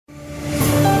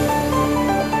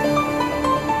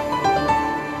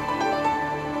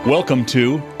Welcome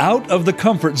to Out of the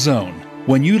Comfort Zone.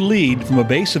 When you lead from a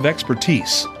base of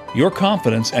expertise, your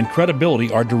confidence and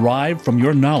credibility are derived from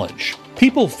your knowledge.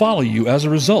 People follow you as a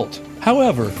result.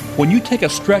 However, when you take a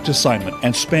stretch assignment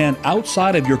and span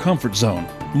outside of your comfort zone,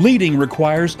 leading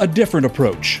requires a different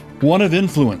approach, one of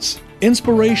influence,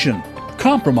 inspiration,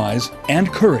 compromise,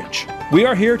 and courage. We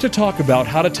are here to talk about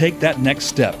how to take that next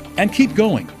step and keep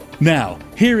going. Now,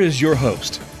 here is your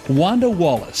host, Wanda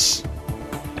Wallace.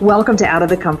 Welcome to Out of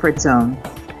the Comfort Zone.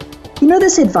 You know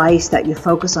this advice that you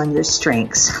focus on your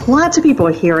strengths? Lots of people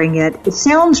are hearing it. It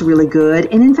sounds really good.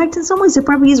 And in fact, in some ways, it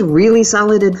probably is really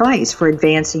solid advice for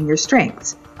advancing your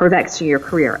strengths, for advancing your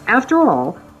career. After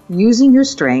all, using your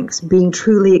strengths, being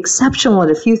truly exceptional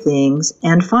at a few things,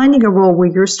 and finding a role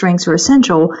where your strengths are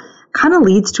essential kind of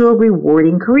leads to a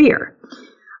rewarding career.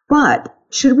 But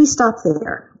should we stop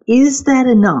there? Is that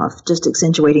enough, just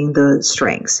accentuating the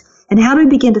strengths? And how do we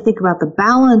begin to think about the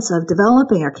balance of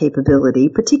developing our capability,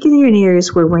 particularly in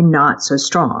areas where we're not so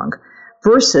strong,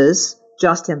 versus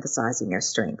just emphasizing our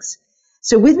strengths?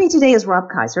 So with me today is Rob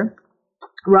Kaiser.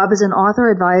 Rob is an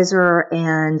author, advisor,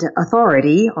 and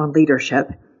authority on leadership.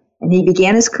 And he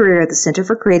began his career at the Center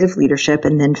for Creative Leadership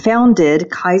and then founded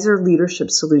Kaiser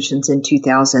Leadership Solutions in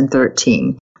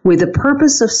 2013 with the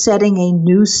purpose of setting a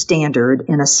new standard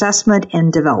in assessment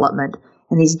and development.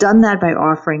 And he's done that by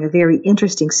offering a very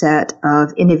interesting set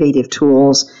of innovative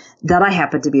tools that I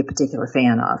happen to be a particular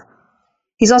fan of.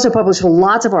 He's also published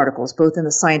lots of articles, both in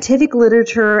the scientific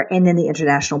literature and in the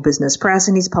international business press,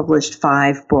 and he's published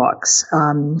 5 books.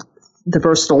 The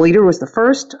Versatile Leader was the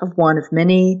first of one of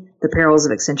many. The Perils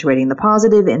of Accentuating the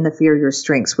Positive and The Fear Your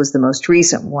Strengths was the most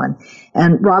recent one.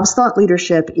 And Rob's thought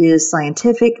leadership is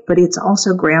scientific, but it's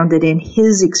also grounded in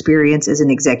his experience as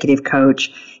an executive coach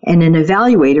and an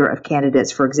evaluator of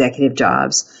candidates for executive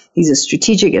jobs. He's a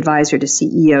strategic advisor to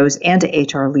CEOs and to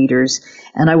HR leaders.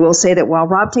 And I will say that while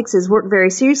Rob takes his work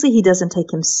very seriously, he doesn't take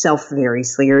himself very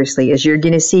seriously. As you're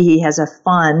going to see, he has a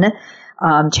fun,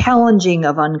 challenging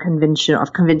of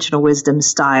conventional wisdom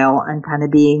style and kind of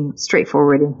being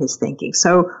straightforward in his thinking.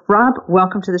 So, Rob,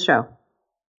 welcome to the show.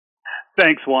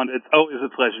 Thanks, Wanda. It's always a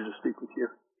pleasure to speak with you.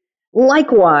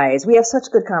 Likewise. We have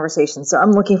such good conversations, so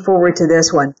I'm looking forward to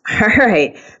this one. All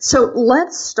right. So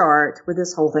let's start with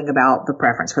this whole thing about the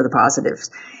preference for the positives.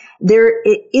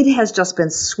 It has just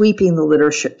been sweeping the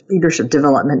leadership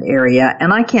development area,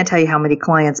 and I can't tell you how many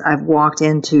clients I've walked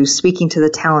into speaking to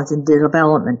the talent and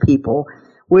development people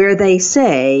where they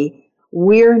say,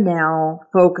 we're now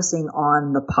focusing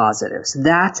on the positives.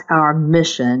 That's our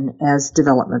mission as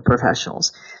development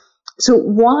professionals. So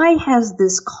why has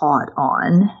this caught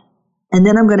on? And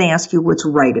then I'm going to ask you what's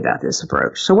right about this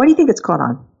approach. So why do you think it's caught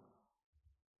on?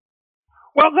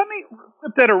 Well, let me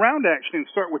flip that around, actually, and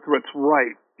start with what's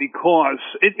right. Because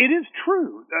it is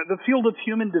true. The field of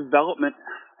human development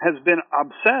has been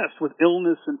obsessed with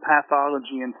illness and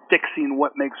pathology and fixing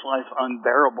what makes life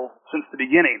unbearable since the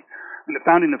beginning. And the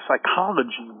founding of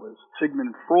psychology was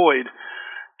Sigmund Freud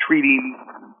treating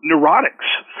neurotics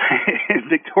in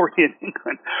Victorian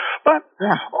England. But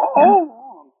all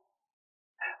along,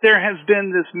 there has been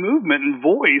this movement and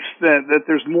voice that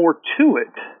there's more to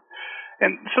it.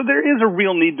 And so there is a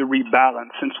real need to rebalance,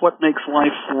 since what makes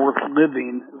life worth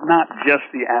living is not just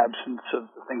the absence of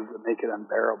the things that make it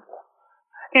unbearable.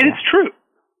 And it's true,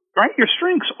 right? Your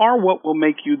strengths are what will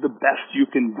make you the best you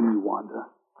can be,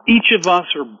 Wanda. Each of us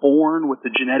are born with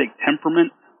a genetic temperament,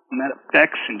 and that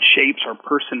affects and shapes our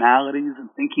personalities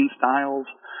and thinking styles,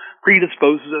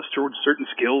 predisposes us towards certain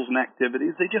skills and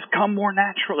activities. They just come more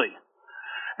naturally.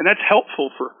 And that's helpful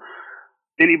for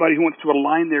anybody who wants to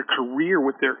align their career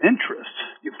with their interests.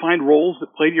 You find roles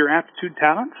that play to your aptitude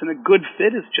talents, and a good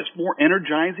fit is just more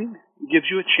energizing and gives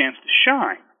you a chance to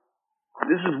shine.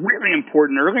 This is really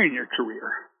important early in your career.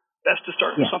 Best to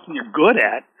start with something you're good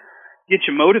at, get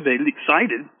you motivated,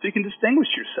 excited, so you can distinguish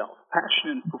yourself.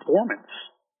 Passion and performance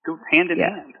go hand in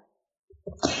hand.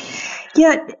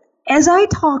 Yeah. As I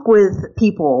talk with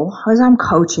people, as I'm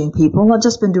coaching people, I've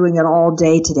just been doing it all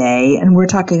day today, and we're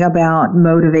talking about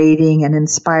motivating and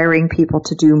inspiring people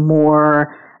to do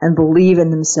more and believe in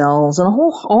themselves and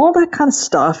all that kind of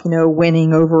stuff,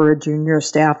 winning over a junior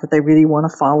staff that they really want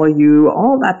to follow you,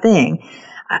 all that thing.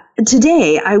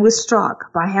 Today, I was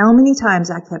struck by how many times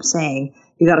I kept saying,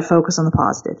 you got to focus on the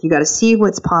positive. You got to see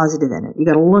what's positive in it. You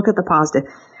got to look at the positive,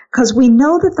 because we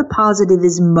know that the positive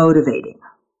is motivating.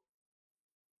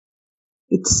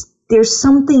 There's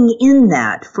something in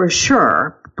that for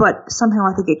sure, but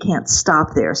somehow I think it can't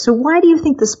stop there. So why do you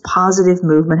think this positive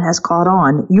movement has caught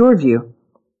on, your view?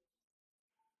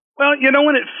 Well,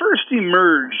 when it first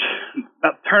emerged,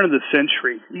 about the turn of the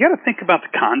century, you got to think about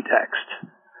the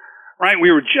context. right?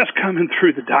 We were just coming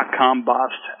through the dot-com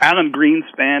bust. Alan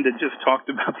Greenspan had just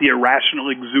talked about the irrational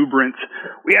exuberance.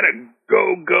 We had a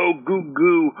go,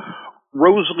 goo,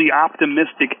 rosily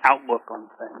optimistic outlook on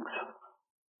things.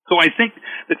 So I think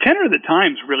the tenor of the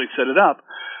times really set it up.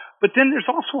 But then there's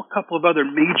also a couple of other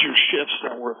major shifts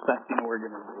that were affecting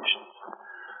organizations.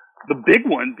 The big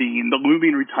one being the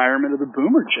looming retirement of the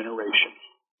boomer generation.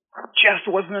 Just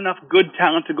wasn't enough good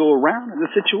talent to go around, and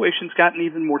the situation's gotten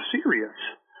even more serious.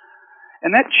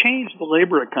 And that changed the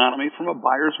labor economy from a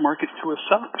buyer's market to a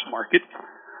seller's market,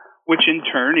 which in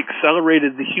turn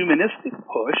accelerated the humanistic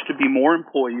push to be more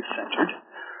employee-centered.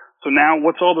 So now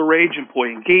what's all the rage?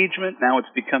 Employee engagement. Now it's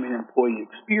becoming employee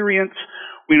experience.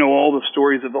 We know all the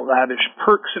stories of the lavish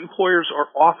perks employers are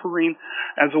offering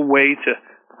as a way to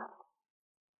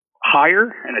hire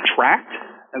and attract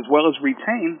as well as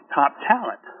retain top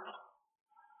talent.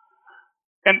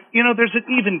 And, there's an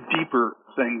even deeper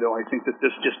thing, though, I think that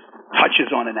this just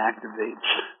touches on and activates.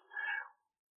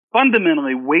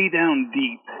 Fundamentally, way down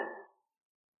deep,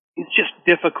 it's just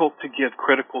difficult to give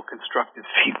critical, constructive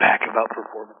feedback about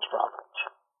performance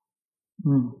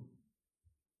problems.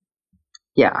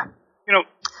 Yeah.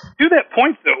 To that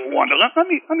point, though, Wanda, let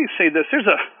me say this. There's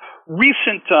a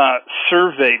recent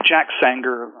survey Jack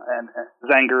Zanger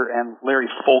and Larry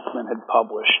Folkman had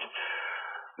published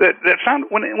that found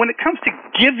when it comes to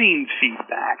giving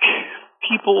feedback,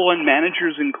 people and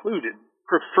managers included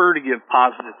prefer to give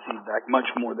positive feedback much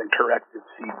more than corrective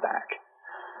feedback.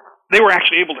 They were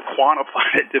actually able to quantify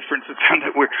that difference and found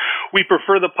that we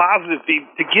prefer the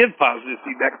to give positive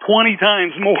feedback 20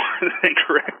 times more than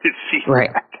corrective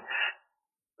feedback. Right.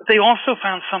 But they also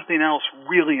found something else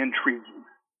really intriguing.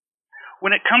 When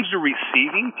it comes to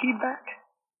receiving feedback,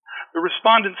 the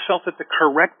respondents felt that the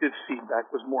corrective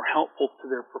feedback was more helpful to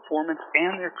their performance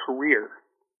and their career.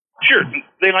 Sure,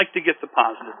 they like to get the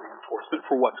positive reinforcement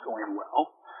for what's going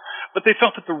well, but they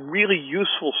felt that the really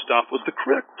useful stuff was the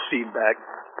critical feedback.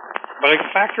 By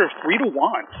a factor of 3 to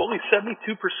 1, fully 72%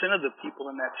 of the people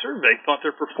in that survey thought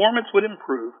their performance would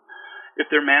improve if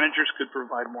their managers could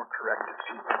provide more corrective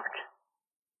feedback.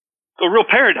 So a real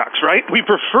paradox, right? We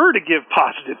prefer to give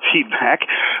positive feedback,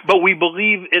 but we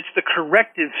believe it's the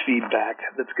corrective feedback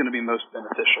that's going to be most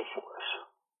beneficial for us.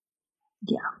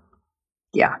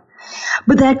 Yeah.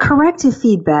 But that corrective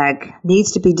feedback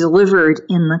needs to be delivered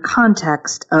in the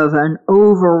context of an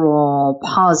overall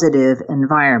positive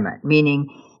environment, meaning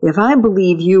if I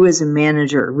believe you as a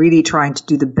manager are really trying to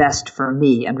do the best for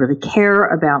me and really care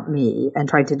about me and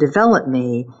trying to develop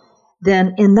me,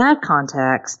 then in that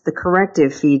context, the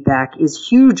corrective feedback is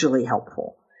hugely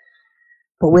helpful.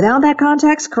 But without that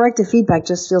context, corrective feedback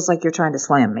just feels like you're trying to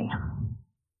slam me.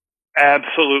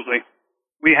 Absolutely.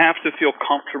 We have to feel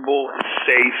comfortable and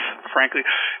safe, frankly.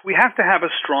 We have to have a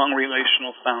strong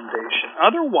relational foundation.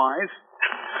 Otherwise,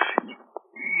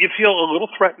 you feel a little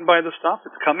threatened by the stuff.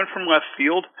 It's coming from left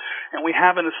field, and we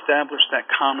haven't established that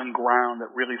common ground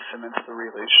that really cements the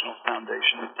relational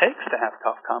foundation it takes to have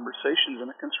tough conversations in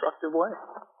a constructive way.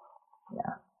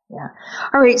 Yeah.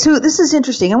 All right, so this is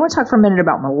interesting. I want to talk for a minute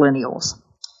about millennials.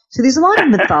 So there's a lot of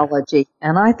mythology,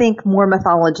 and I think more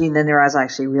mythology than there is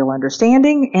actually real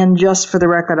understanding. And just for the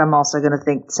record, I'm also going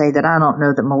to say that I don't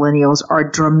know that millennials are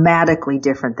dramatically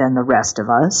different than the rest of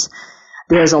us.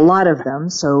 There's a lot of them,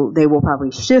 so they will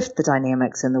probably shift the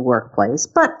dynamics in the workplace.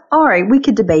 But all right, we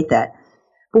could debate that.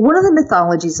 But one of the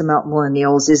mythologies about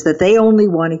millennials is that they only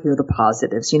want to hear the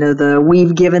positives.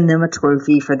 We've given them a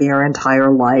trophy for their entire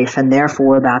life, and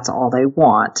therefore that's all they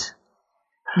want.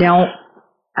 Now,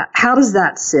 how does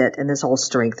that sit in this whole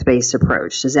strength-based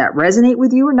approach? Does that resonate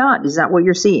with you or not? Is that what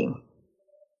you're seeing?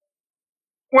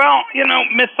 Well,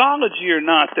 mythology or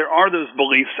not, there are those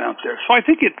beliefs out there. So I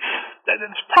think it's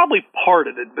probably part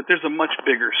of it, but there's a much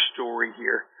bigger story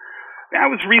here. I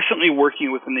was recently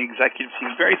working with an executive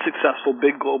team, very successful,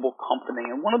 big global company,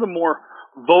 and one of the more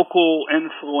vocal,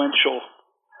 influential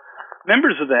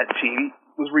members of that team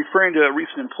was referring to a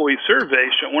recent employee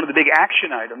survey showing one of the big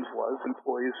action items was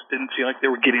employees didn't feel like they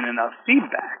were getting enough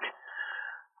feedback.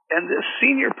 And this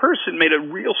senior person made a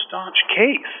real staunch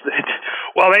case that,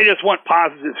 they just want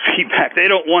positive feedback. They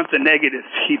don't want the negative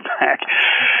feedback.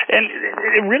 And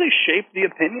it really shaped the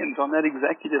opinions on that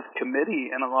executive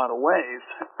committee in a lot of ways.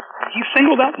 He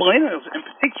singled out millennials in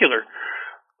particular,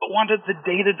 but wanted the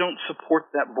data don't support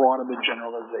that broad of a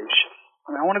generalization.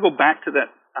 I want to go back to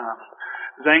that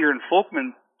Zanger and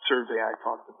Folkman survey I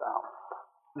talked about.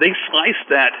 They sliced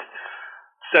that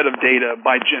set of data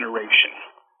by generation.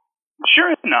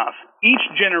 Sure enough, each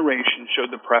generation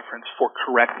showed the preference for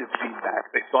corrective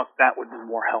feedback. They thought that would be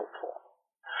more helpful.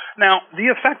 Now, the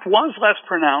effect was less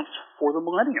pronounced for the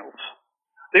millennials.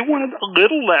 They wanted a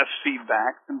little less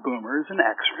feedback than boomers and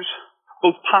Xers,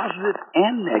 both positive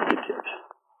and negative.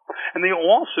 And they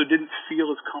also didn't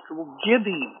feel as comfortable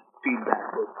giving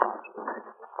feedback, both positive and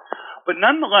negative. But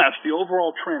nonetheless, the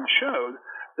overall trend showed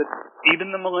that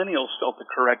even the millennials felt the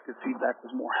corrective feedback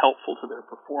was more helpful to their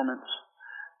performance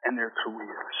and their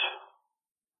careers.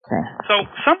 Okay. So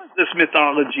some of this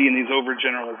mythology and these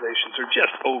overgeneralizations are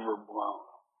just overblown.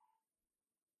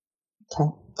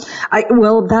 Okay.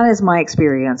 Well, that is my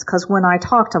experience, because when I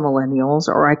talk to millennials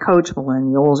or I coach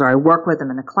millennials or I work with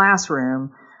them in a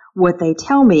classroom, what they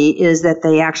tell me is that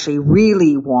they actually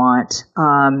really want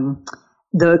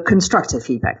the constructive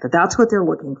feedback, that's what they're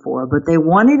looking for, but they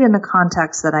want it in a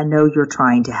context that I know you're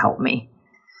trying to help me.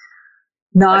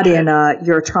 Not in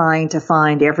you're trying to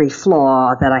find every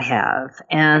flaw that I have.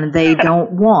 And they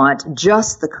don't want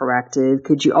just the corrective.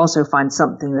 Could you also find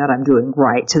something that I'm doing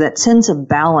right? So that sense of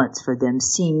balance for them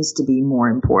seems to be more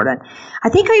important. I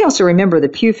think I also remember the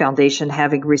Pew Foundation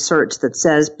having research that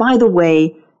says, by the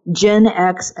way, Gen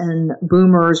X and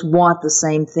boomers want the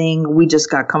same thing. We just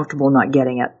got comfortable not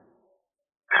getting it.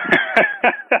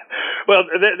 Well,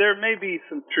 there may be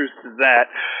some truth to that.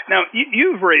 Now,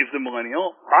 you've raised a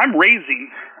millennial. I'm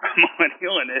raising a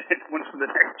millennial, and it went for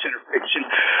the next generation.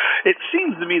 It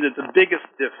seems to me that the biggest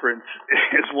difference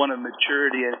is one of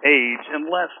maturity and age,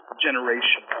 and less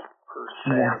generational per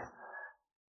se. Yeah.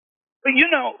 But,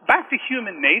 back to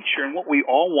human nature and what we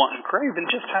all want and crave and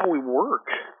just how we work.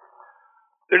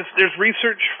 There's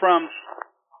research from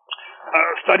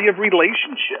study of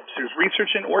relationships. There's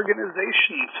research in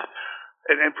organizations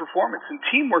and performance and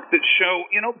teamwork that show,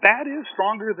 bad is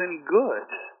stronger than good.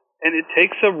 And it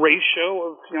takes a ratio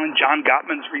of, in John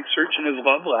Gottman's research in his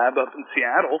Love Lab up in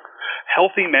Seattle,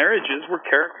 healthy marriages were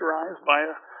characterized by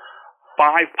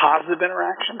 5 positive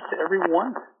interactions to every 1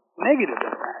 negative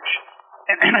interaction.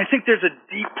 And I think there's a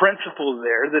deep principle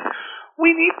there that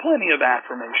we need plenty of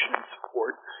affirmation and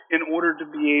support in order to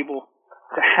be able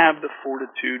to have the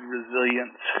fortitude,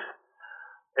 resilience,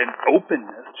 and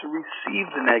openness to receive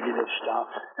the negative stuff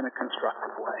in a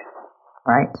constructive way.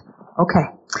 Right. Okay.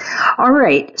 All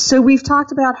right. So we've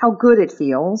talked about how good it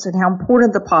feels and how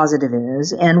important the positive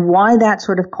is and why that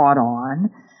sort of caught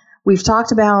on. We've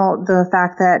talked about the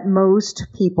fact that most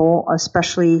people,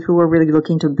 especially who are really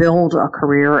looking to build a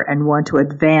career and want to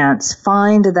advance,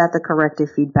 find that the corrective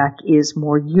feedback is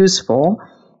more useful,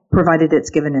 provided it's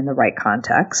given in the right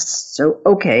context. So,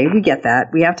 okay, we get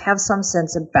that. We have to have some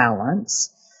sense of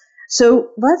balance. So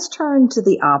let's turn to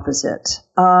the opposite.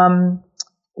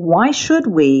 Why should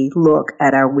we look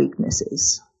at our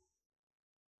weaknesses?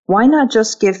 Why not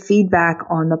just give feedback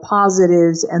on the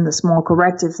positives and the small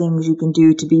corrective things you can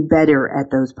do to be better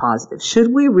at those positives?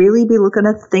 Should we really be looking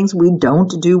at the things we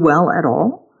don't do well at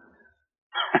all?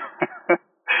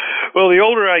 Well, the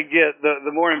older I get,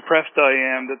 the more impressed I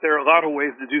am that there are a lot of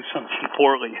ways to do something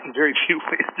poorly and very few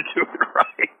ways to do it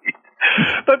right.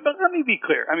 But let me be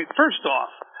clear. I mean, first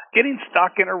off, getting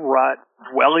stuck in a rut,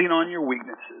 dwelling on your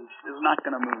weaknesses is not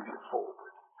going to move you forward.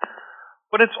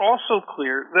 But it's also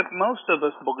clear that most of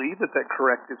us believe that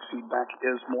corrective feedback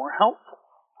is more helpful.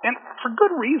 And for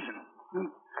good reason. I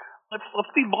mean,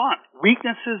 let's be blunt.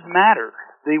 Weaknesses matter.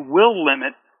 They will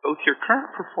limit both your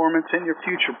current performance and your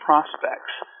future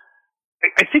prospects.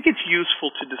 I think it's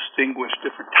useful to distinguish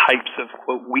different types of,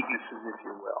 quote, weaknesses, if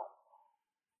you will.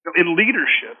 In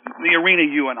leadership, the arena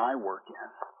you and I work in,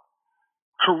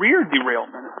 career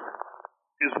derailment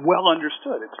is well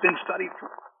understood. It's been studied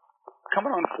for coming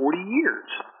on 40 years.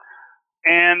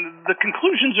 And the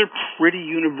conclusions are pretty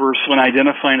universal in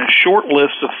identifying a short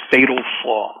list of fatal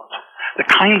flaws, the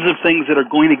kinds of things that are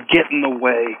going to get in the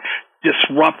way,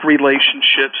 disrupt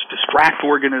relationships, distract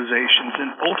organizations,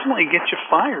 and ultimately get you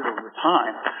fired over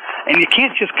time. And you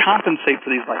can't just compensate for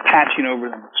these by patching over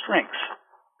them with strengths.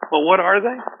 Well, what are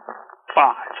they?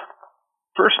 5.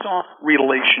 First off,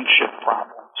 relationship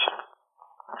problems.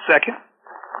 Second,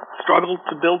 struggle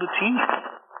to build a team.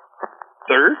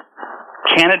 Third,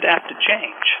 can't adapt to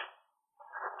change.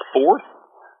 Fourth,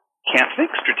 can't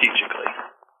think strategically.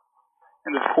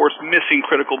 And of course, missing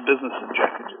critical business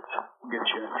objectives will get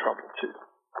you in trouble too.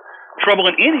 Trouble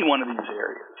in any one of these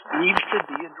areas needs to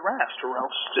be addressed, or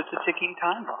else it's a ticking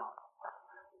time bomb.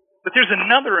 But there's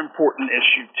another important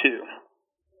issue too.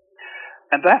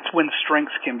 And that's when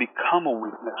strengths can become a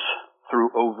weakness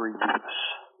through overuse.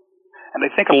 And I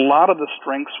think a lot of the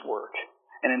strengths work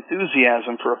and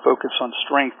enthusiasm for a focus on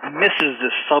strength misses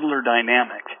this subtler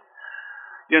dynamic.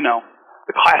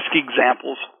 The classic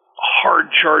examples, a hard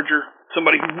charger,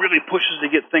 somebody who really pushes to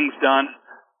get things done,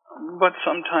 but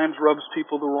sometimes rubs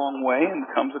people the wrong way and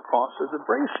comes across as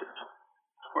abrasive.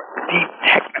 Or deep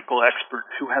technical technical expert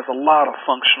who has a lot of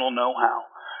functional know-how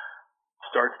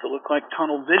starts to look like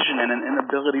tunnel vision and an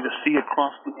inability to see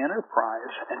across the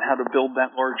enterprise and how to build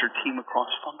that larger team across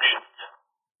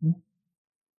functions.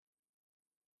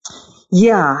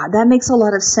 Yeah, that makes a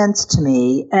lot of sense to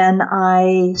me. And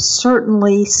I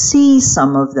certainly see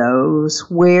some of those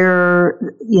where,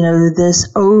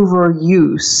 this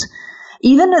overuse,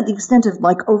 even at the extent of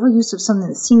like overuse of something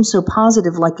that seems so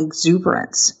positive, like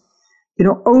exuberance.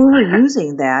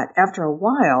 Overusing that after a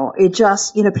while, it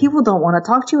just, people don't want to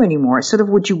talk to you anymore. It's sort of,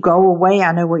 would you go away?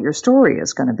 I know what your story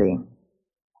is going to be.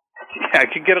 Yeah,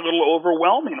 it can get a little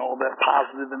overwhelming, all that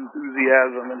positive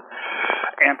enthusiasm and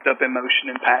amped up emotion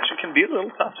and passion can be a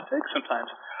little tough to take sometimes.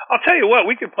 I'll tell you what,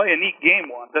 we could play a neat game,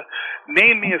 Wanda.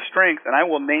 Name me a strength, and I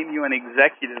will name you an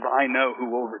executive I know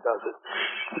who overdoes it.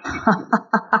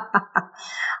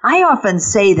 I often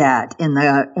say that in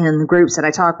the groups that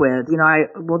I talk with. I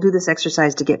will do this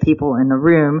exercise to get people in the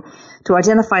room to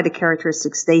identify the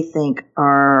characteristics they think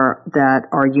are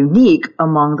unique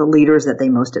among the leaders that they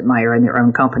most admire in their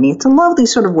own company. It's a lovely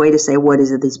sort of way to say what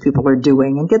is it these people are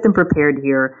doing and get them prepared to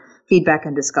hear feedback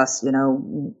and discuss,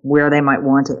 where they might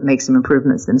want to make some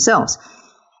improvements themselves.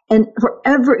 And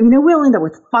we'll end up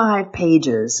with 5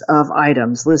 pages of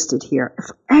items listed here.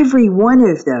 For every one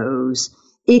of those,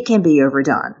 it can be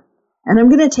overdone. And I'm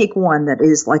going to take one that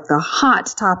is like the hot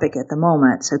topic at the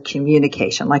moment. So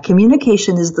communication. Like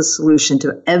communication is the solution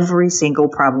to every single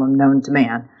problem known to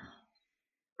man.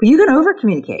 But you can over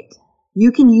communicate.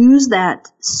 You can use that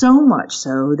so much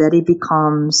so that it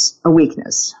becomes a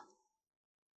weakness.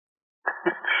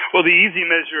 Well, the easy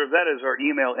measure of that is our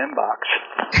email inbox.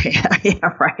 Yeah,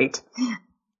 right.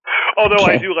 Although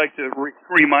okay. I do like to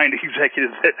remind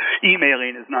executives that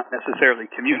emailing is not necessarily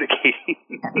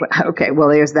communicating. Okay, well,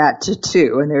 there's that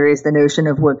too, and there is the notion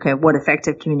of what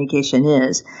effective communication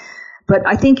is. But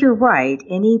I think you're right.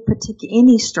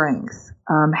 Any strength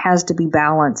has to be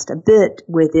balanced a bit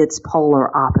with its polar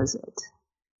opposite.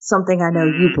 Something I know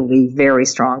you believe very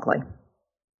strongly.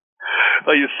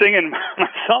 Well, you're singing my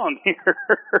song here.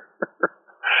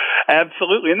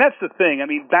 Absolutely, and that's the thing. I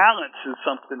mean, balance is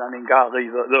something. Golly,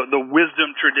 the wisdom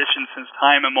tradition since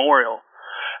time immemorial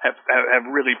have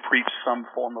really preached some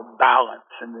form of balance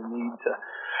and the need to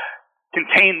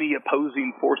contain the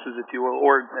opposing forces, if you will,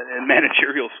 or in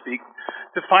managerial speak,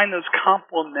 to find those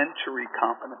complementary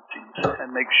competencies and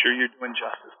make sure you're doing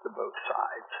justice to both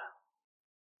sides.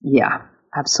 Yeah,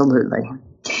 absolutely.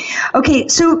 Okay,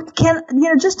 so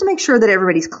just to make sure that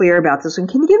everybody's clear about this one,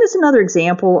 can you give us another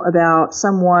example about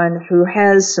someone who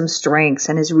has some strengths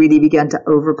and has really begun to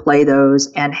overplay those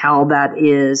and how that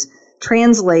is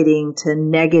translating to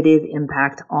negative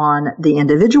impact on the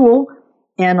individual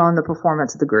and on the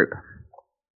performance of the group?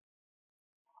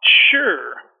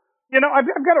 Sure.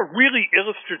 I've got a really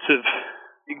illustrative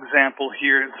example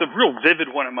here. It's a real vivid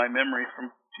one in my memory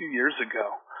from 2 years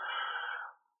ago.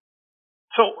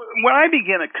 So when I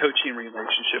begin a coaching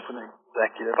relationship with an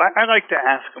executive, I like to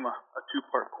ask them a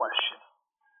 2-part question.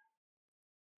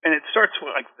 And it starts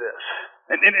like this.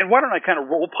 And why don't I kind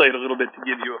of role play it a little bit to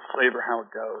give you a flavor how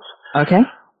it goes. Okay.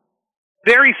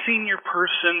 Very senior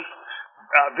person,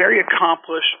 very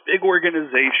accomplished, big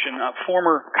organization, a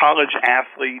former college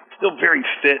athlete, still very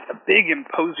fit, a big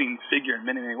imposing figure in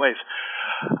many, many ways.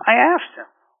 I asked him,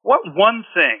 what one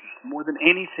thing, more than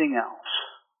anything else,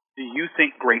 do you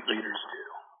think great leaders do?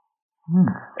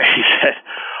 He said,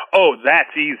 oh,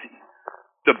 that's easy.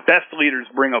 The best leaders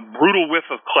bring a brutal whiff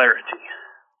of clarity.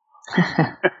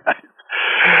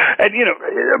 And,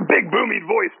 a big booming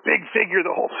voice, big figure,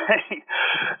 the whole thing.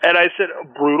 And I said,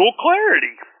 brutal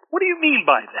clarity? What do you mean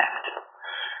by that?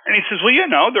 And he says, well,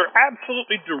 they're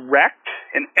absolutely direct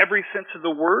in every sense of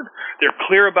the word. They're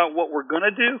clear about what we're going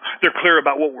to do. They're clear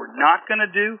about what we're not going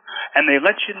to do. And they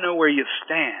let you know where you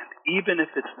stand, even if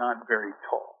it's not very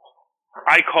tall.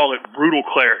 I call it brutal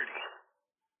clarity.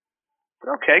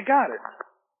 Okay, got it.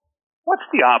 What's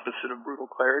the opposite of brutal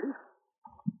clarity?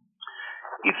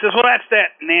 He says, well, that's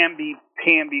that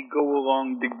namby-pamby, go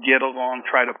along to get along,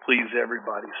 try to please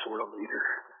everybody sort of leader.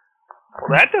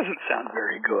 Well, that doesn't sound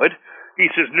very good.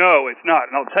 He says, no, it's not.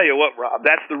 And I'll tell you what, Rob,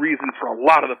 that's the reason for a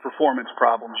lot of the performance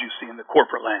problems you see in the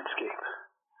corporate landscape.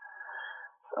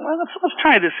 Well, let's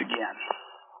try this again.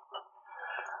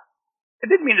 I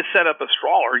didn't mean to set up a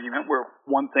straw argument where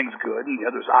one thing's good and the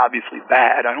other's obviously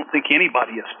bad. I don't think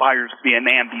anybody aspires to be a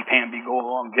namby-pamby,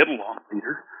 go-along, get-along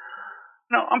leader.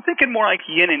 No, I'm thinking more like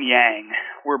yin and yang,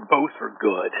 where both are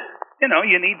good.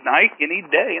 You need night, you need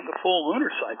day in the full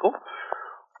lunar cycle.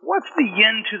 What's the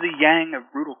yin to the yang of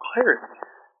brutal clarity?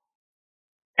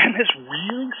 And this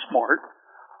really smart,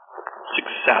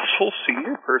 successful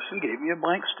senior person gave me a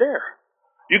blank stare.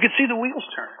 You could see the wheels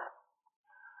turn.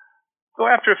 So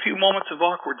after a few moments of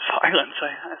awkward silence,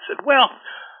 I said, well,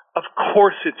 of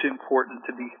course it's important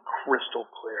to be crystal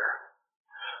clear.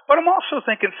 But I'm also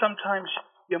thinking sometimes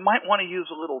you might want to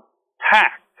use a little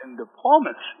tact and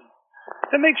diplomacy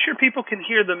to make sure people can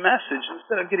hear the message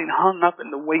instead of getting hung up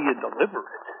in the way you deliver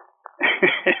it.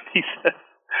 And he said,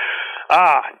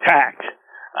 tact.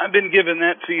 I've been given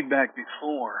that feedback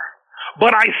before.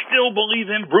 But I still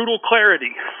believe in brutal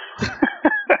clarity.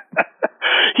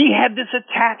 He had this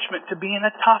attachment to being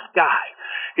a tough guy.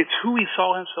 It's who he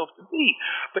saw himself to be.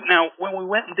 But now, when we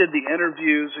went and did the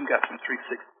interviews and got some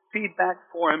 360 feedback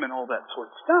for him and all that sort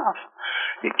of stuff,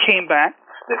 it came back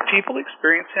that people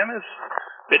experience him as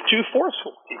a bit too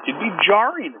forceful. He could be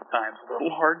jarring at times, a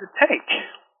little hard to take.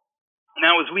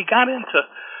 Now, as we got into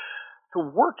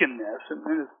work in this and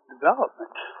in his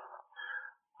development,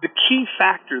 the key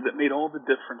factor that made all the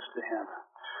difference to him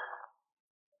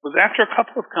was after a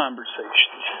couple of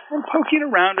conversations and poking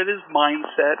around at his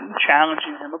mindset and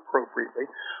challenging him appropriately.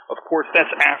 Of course,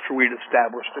 that's after we'd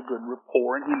established a good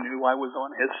rapport and he knew I was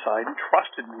on his side and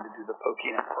trusted me to do the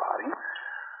poking and prodding.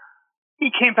 He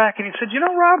came back and he said,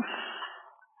 Rob,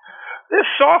 this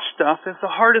soft stuff is the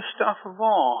hardest stuff of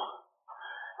all,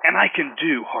 and I can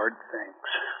do hard things.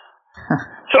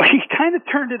 So he kind of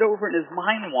turned it over in his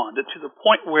mind, Wanda, to the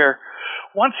point where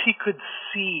once he could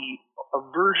see a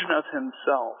version of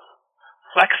himself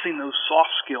flexing those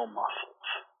soft skill muscles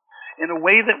in a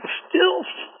way that was still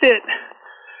fit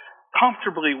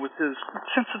comfortably with his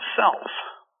sense of self,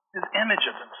 his image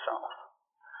of himself,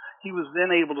 he was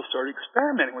then able to start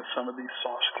experimenting with some of these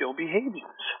soft skill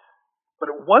behaviors. But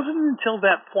it wasn't until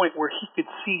that point where he could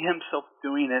see himself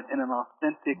doing it in an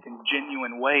authentic and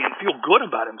genuine way and feel good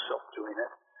about himself doing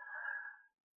it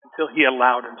until he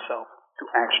allowed himself to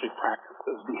actually practice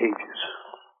those behaviors.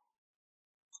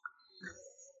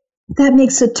 That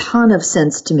makes a ton of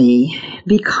sense to me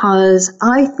because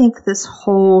I think this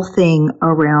whole thing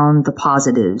around the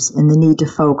positives and the need to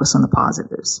focus on the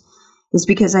positives is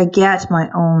because I get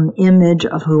my own image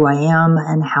of who I am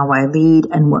and how I lead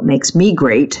and what makes me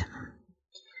great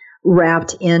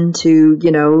wrapped into,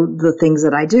 the things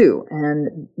that I do.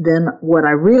 And then what I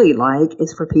really like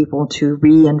is for people to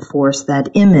reinforce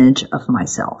that image of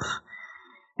myself.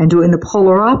 And doing the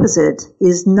polar opposite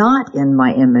is not in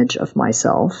my image of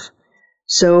myself.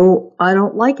 So I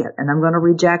don't like it, and I'm going to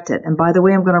reject it. And by the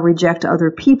way, I'm going to reject other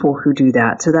people who do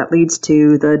that. So that leads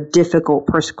to the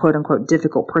quote-unquote,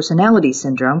 difficult personality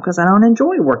syndrome, because I don't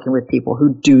enjoy working with people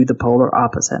who do the polar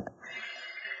opposite.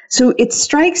 So it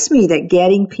strikes me that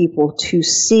getting people to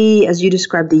see, as you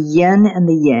described, the yin and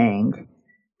the yang,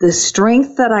 the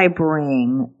strength that I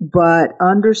bring, but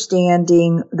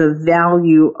understanding the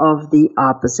value of the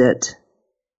opposite,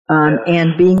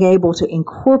 and being able to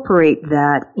incorporate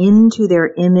that into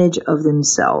their image of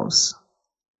themselves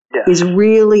is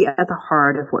really at the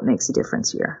heart of what makes a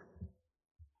difference here.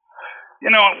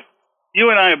 You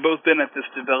and I have both been at this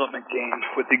development game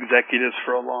with executives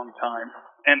for a long time,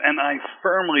 and I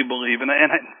firmly believe, and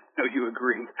I know you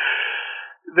agree,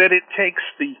 that it takes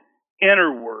the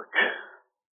inner work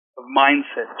of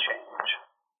mindset change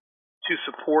to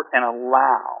support and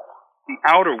allow the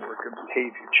outer work of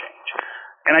behavior change.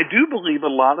 And I do believe a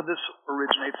lot of this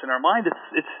originates in our mind.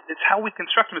 It's how we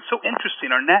construct them. It's so interesting.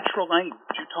 Our natural language,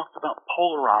 you talked about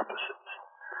polar opposites,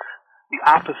 the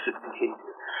opposite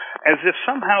behavior, as if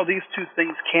somehow these two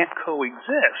things can't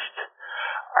coexist.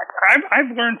 I've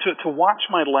learned to watch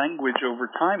my language over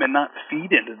time and not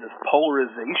feed into this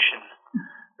polarization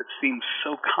that seems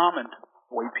so common to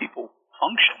the way people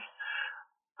function.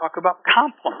 Talk about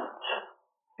compliments.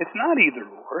 It's not either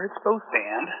or, it's both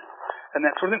and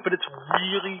that sort of thing, but it's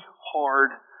really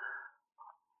hard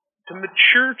to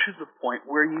mature to the point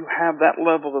where you have that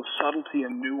level of subtlety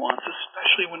and nuance,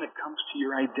 especially when it comes to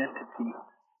your identity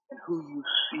and who you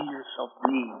see yourself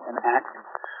being and acting.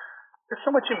 There's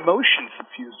so much emotion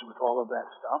suffused with all of that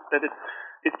stuff that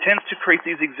it tends to create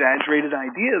these exaggerated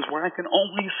ideas where I can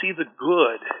only see the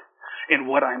good in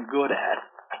what I'm good at.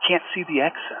 I can't see the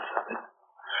excess of it.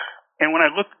 And when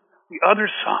I look the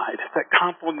other side, that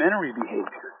complementary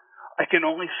behavior, I can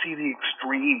only see the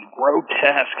extreme,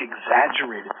 grotesque,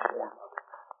 exaggerated form of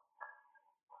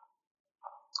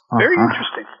it. Very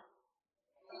interesting.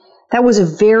 That was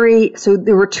so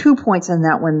there were 2 points in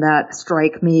that one that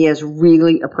strike me as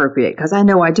really appropriate, because I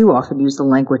know I do often use the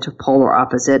language of polar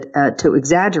opposite to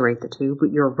exaggerate the two,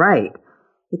 but you're right.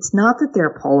 It's not that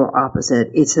they're polar opposite,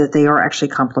 it's that they are actually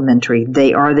complementary.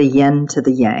 They are the yin to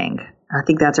the yang. I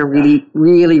think that's a really,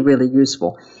 really, really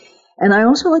useful. And I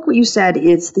also like what you said,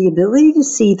 it's the ability to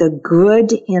see the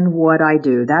good in what I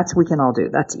do. We can all do.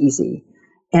 That's easy.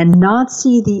 and not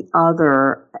see the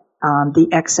other, the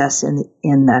excess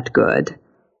in that good.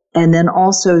 And then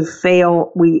also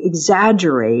we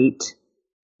exaggerate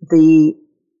the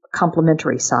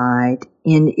complementary side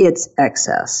in its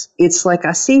excess. It's like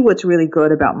I see what's really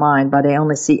good about mine, but I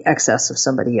only see excess of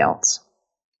somebody else.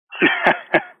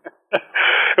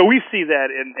 We see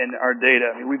that in our data.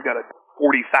 I mean, we've got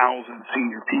 40,000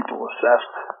 senior people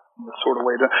assessed in this sort of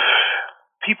way.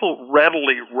 People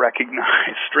readily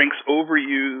recognize strengths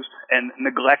overused and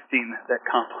neglecting that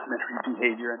complementary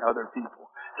behavior in other people.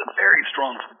 It's a very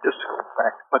strong statistical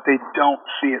effect, but they don't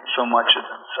see it so much as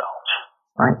themselves.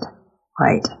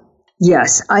 Right.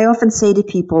 Yes, I often say to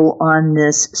people on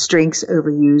this strengths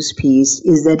overused piece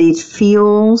is that it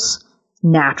feels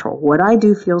natural. What I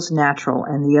do feels natural,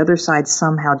 and the other side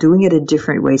somehow doing it a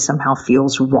different way somehow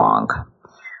feels wrong.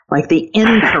 Like the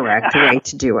incorrect way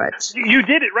to do it. You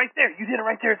did it right there.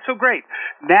 It's so great.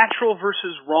 Natural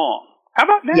versus wrong. How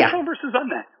about natural versus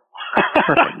unnatural?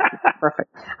 Perfect.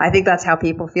 I think that's how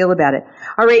people feel about it.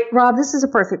 All right, Rob, this is a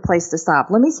perfect place to stop.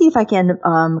 Let me see if I can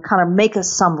kind of make a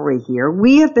summary here.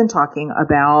 We have been talking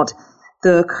about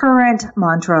the current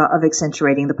mantra of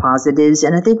accentuating the positives,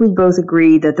 and I think we both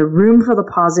agree that the room for the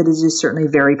positives is certainly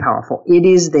very powerful. It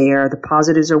is there. The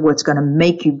positives are what's going to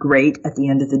make you great at the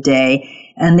end of the day,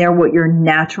 and they're what you're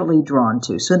naturally drawn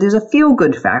to. So there's a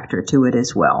feel-good factor to it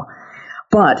as well.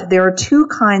 But there are two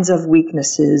kinds of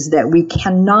weaknesses that we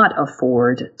cannot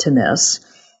afford to miss,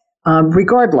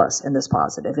 regardless in this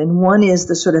positive. And one is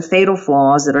the sort of fatal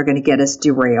flaws that are going to get us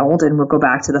derailed. And we'll go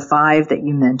back to the 5 that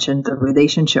you mentioned, the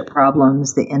relationship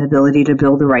problems, the inability to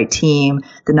build the right team,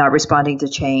 the not responding to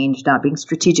change, not being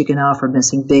strategic enough, or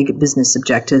missing big business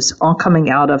objectives, all coming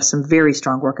out of some very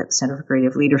strong work at the Center for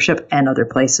Creative Leadership and other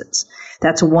places.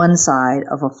 That's one side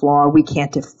of a flaw we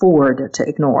can't afford to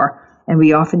ignore. And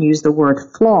we often use the word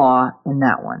flaw in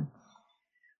that one.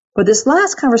 But this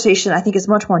last conversation, I think, is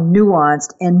much more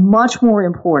nuanced and much more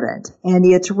important. And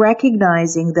it's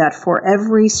recognizing that for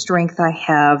every strength I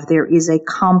have, there is a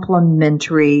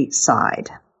complementary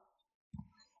side.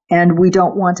 And we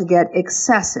don't want to get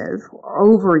excessive or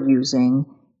overusing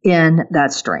in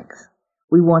that strength.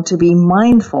 We want to be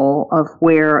mindful of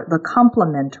where the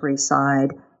complementary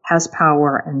side has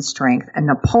power and strength, and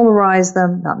not polarize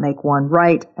them, not make one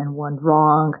right and one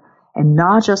wrong, and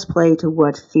not just play to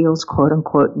what feels, quote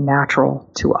unquote, natural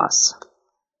to us.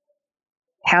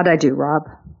 How'd I do, Rob?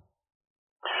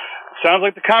 Sounds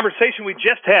like the conversation we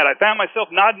just had. I found myself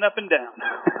nodding up and down.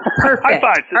 Perfect. High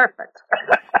five. Perfect.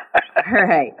 All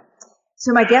right.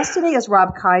 So my guest today is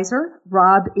Rob Kaiser.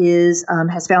 Rob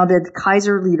has founded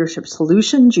Kaiser Leadership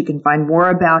Solutions. You can find more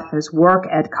about his work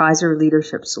at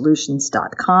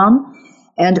kaiserleadershipsolutions.com.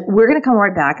 And we're going to come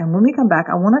right back. And when we come back,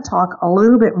 I want to talk a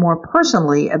little bit more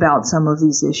personally about some of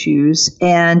these issues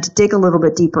and dig a little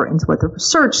bit deeper into what the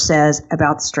research says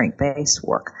about strength-based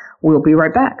work. We'll be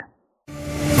right back.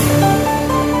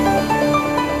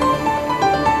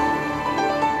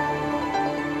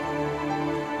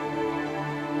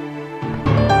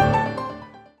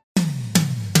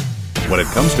 When it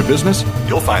comes to business,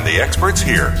 you'll find the experts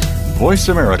here. Voice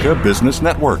America Business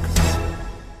Network.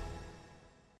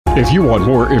 If you want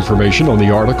more information on the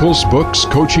articles, books,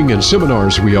 coaching, and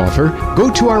seminars we offer,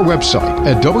 go to our website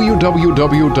at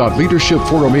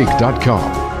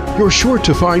www.leadershipforuminc.com. You're sure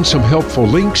to find some helpful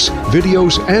links,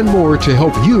 videos, and more to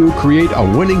help you create a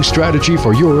winning strategy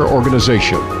for your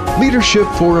organization. Leadership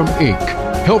Forum, Inc.,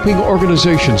 helping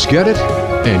organizations get it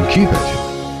and keep it.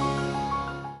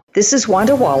 This is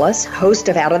Wanda Wallace, host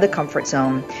of Out of the Comfort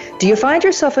Zone. Do you find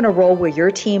yourself in a role where your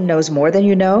team knows more than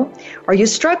you know? Are you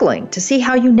struggling to see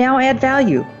how you now add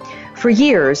value? For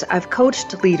years, I've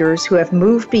coached leaders who have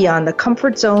moved beyond the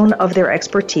comfort zone of their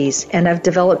expertise and have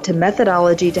developed a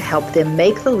methodology to help them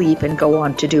make the leap and go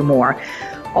on to do more.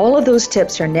 All of those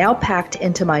tips are now packed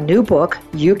into my new book,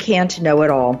 You Can't Know It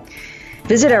All.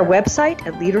 Visit our website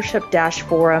at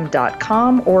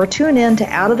leadership-forum.com or tune in to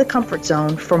Out of the Comfort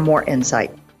Zone for more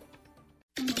insight.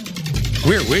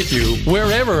 We're with you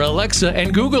wherever Alexa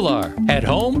and Google are. At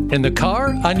home, in the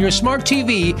car, on your smart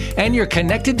TV, and your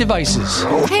connected devices.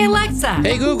 Hey, Alexa.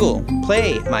 Hey, Google.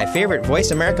 Play my favorite Voice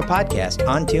America podcast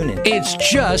on TuneIn. It's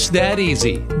just that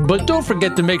easy. But don't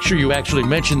forget to make sure you actually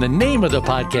mention the name of the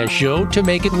podcast show to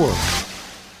make it work.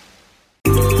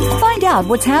 Find out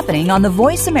what's happening on the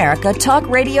Voice America Talk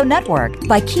Radio Network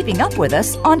by keeping up with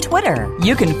us on Twitter.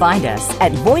 You can find us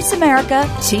at Voice America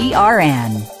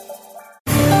TRN.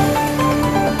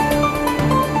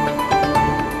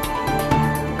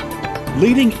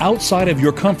 Leading outside of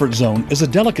your comfort zone is a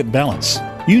delicate balance.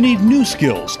 You need new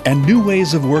skills and new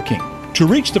ways of working. To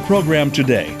reach the program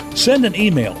today, send an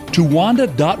email to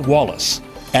wanda.wallace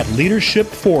at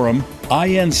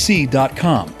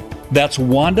leadershipforuminc.com. That's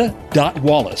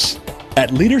wanda.wallace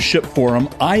at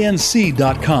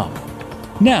leadershipforuminc.com.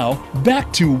 Now,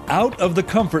 back to Out of the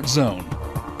Comfort Zone.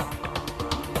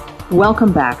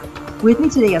 Welcome back. With me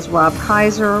today is Rob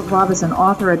Kaiser. Rob is an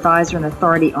author, advisor, and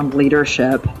authority on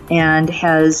leadership and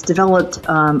has developed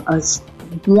a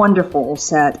wonderful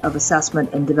set of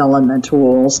assessment and development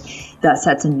tools that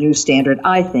sets a new standard,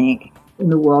 I think, in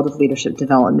the world of leadership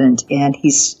development. And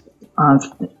he's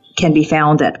can be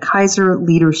found at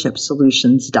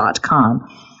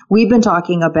kaiserleadershipsolutions.com. We've been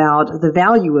talking about the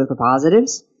value of the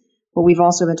positives, but we've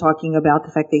also been talking about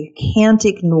the fact that you can't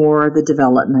ignore the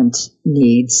development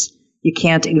needs. You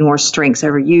can't ignore strengths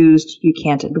ever used. You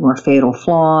can't ignore fatal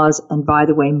flaws. And by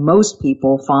the way, most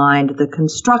people find the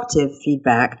constructive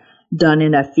feedback done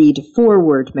in a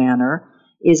feed-forward manner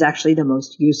is actually the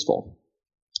most useful.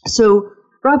 So,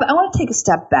 Rob, I want to take a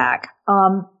step back.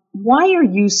 Why are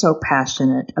you so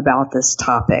passionate about this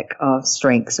topic of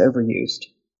strengths overused?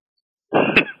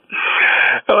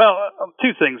 Well,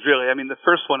 two things, really. I mean, the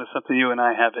first one is something you and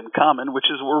I have in common, which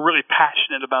is we're really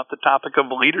passionate about the topic of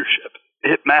leadership.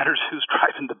 It matters who's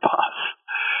driving the bus.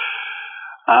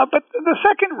 But the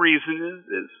second reason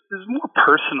is more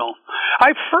personal.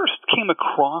 I first came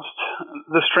across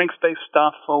the strengths-based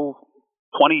stuff 20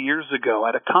 years ago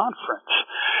at a conference.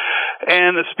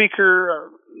 And the speaker,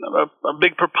 a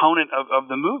big proponent of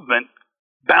the movement,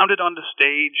 bounded on the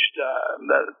stage.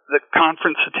 The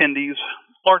conference attendees,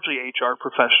 largely HR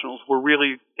professionals, were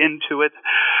really into it.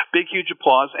 Big, huge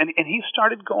applause. And he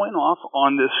started going off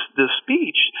on this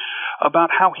speech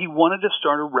about how he wanted to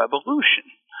start a revolution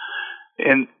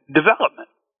in development.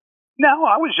 Now,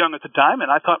 I was young at the time,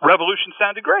 and I thought revolution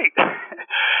sounded great.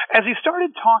 As he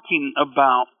started talking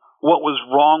about what was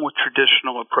wrong with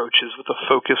traditional approaches with a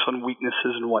focus on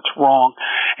weaknesses and what's wrong,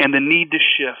 and the need to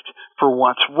shift for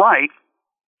what's right,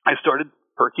 I started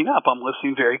perking up. I'm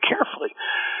listening very carefully.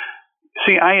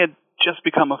 See, I had just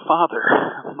become a father.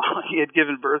 He had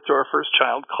given birth to our first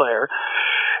child, Claire,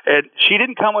 and she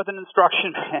didn't come with an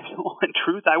instruction manual. In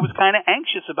truth, I was kind of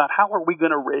anxious about how are we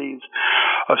going to raise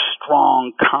a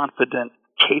strong, confident,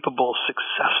 capable,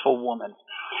 successful woman.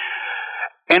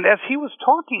 And as he was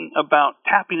talking about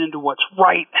tapping into what's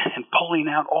right and pulling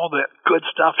out all the good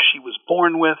stuff she was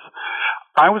born with,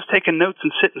 I was taking notes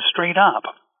and sitting straight up.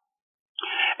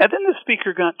 And then the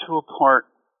speaker got to a part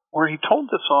where he told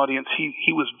this audience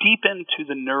he was deep into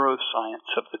the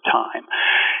neuroscience of the time.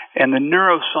 And the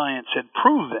neuroscience had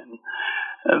proven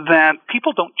that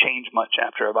people don't change much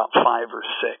after about 5 or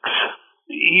 6.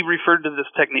 He referred to this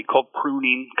technique called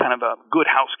pruning, kind of a good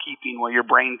housekeeping where your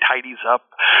brain tidies up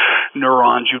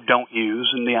neurons you don't use,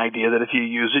 and the idea that if you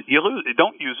use it, you lose it.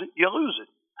 Don't use it, you lose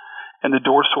it. And the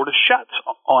door sort of shuts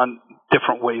on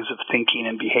different ways of thinking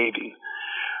and behaving.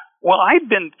 Well, I'd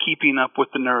been keeping up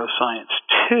with the neuroscience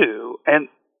too, and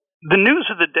the news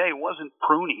of the day wasn't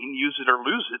pruning, use it or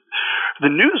lose it.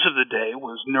 The news of the day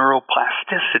was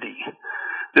neuroplasticity.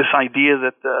 This idea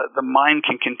that the mind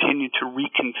can continue to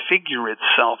reconfigure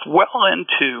itself well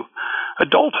into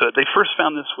adulthood. They first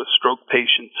found this with stroke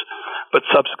patients, but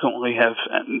subsequently have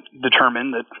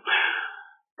determined that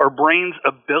our brain's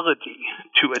ability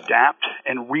to adapt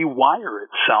and rewire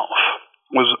itself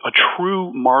was a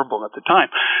true marvel at the time.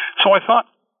 So I thought,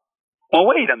 well,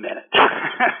 wait a minute.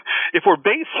 If we're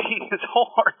basing this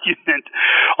whole argument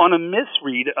on a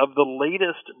misread of the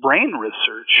latest brain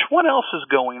research, what else is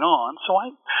going on? So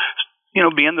I,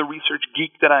 being the research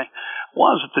geek that I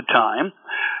was at the time,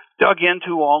 dug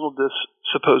into all of this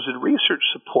supposed research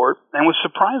support and was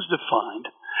surprised to find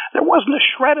there wasn't a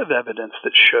shred of evidence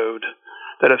that showed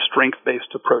that a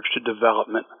strength-based approach to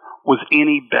development was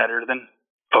any better than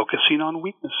focusing on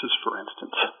weaknesses, for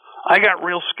instance. I got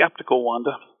real skeptical,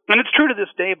 Wanda. And it's true to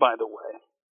this day, by the way.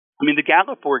 I mean, the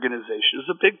Gallup organization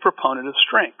is a big proponent of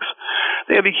strengths.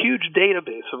 They have a huge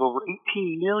database of over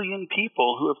 18 million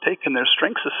people who have taken their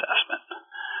strengths assessment.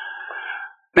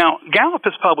 Now, Gallup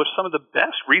has published some of the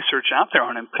best research out there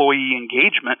on employee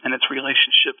engagement and its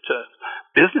relationship to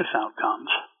business outcomes.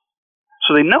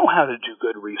 So they know how to do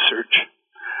good research.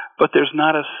 But there's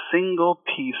not a single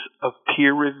piece of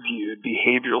peer-reviewed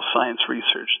behavioral science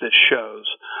research that shows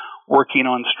working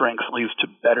on strengths leads to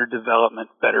better development,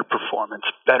 better performance,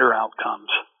 better outcomes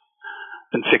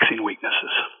than fixing weaknesses.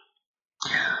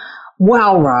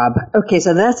 Wow, Rob. Okay,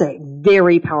 so that's a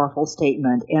very powerful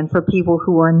statement. And for people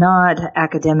who are not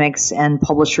academics and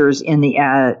publishers in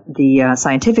the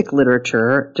scientific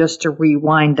literature, just to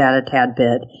rewind that a tad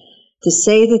bit, to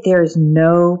say that there's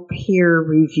no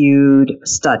peer-reviewed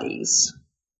studies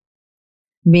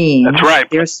means that's right.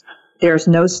 there's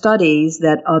no studies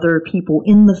that other people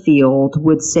in the field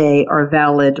would say are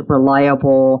valid,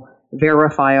 reliable,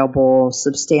 verifiable,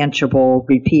 substantiable,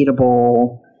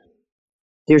 repeatable.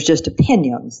 There's just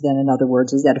opinions, then, in other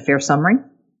words. Is that a fair summary?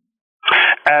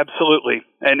 Absolutely.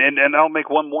 And I'll make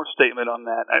one more statement on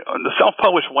that. The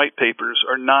self-published white papers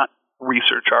are not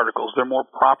research articles. They're more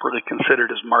properly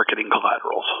considered as marketing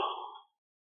collaterals.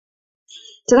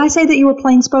 Did I say that you were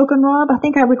plain spoken, Rob? I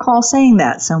think I recall saying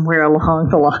that somewhere along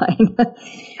the line.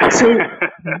 That's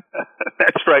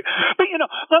right. But,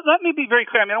 let me be very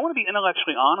clear. I mean, I want to be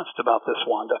intellectually honest about this,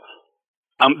 Wanda.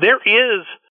 There is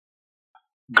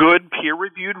good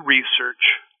peer-reviewed research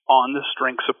on the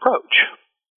strengths approach.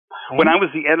 When I was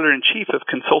the editor-in-chief of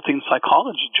Consulting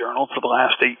Psychology Journal for the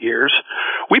last 8 years,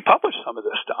 we published some of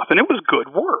this stuff, and it was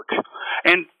good work.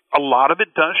 And a lot of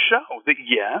it does show that,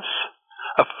 yes,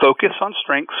 a focus on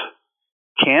strengths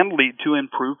can lead to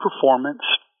improved performance,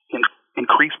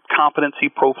 increased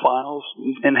competency profiles,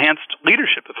 enhanced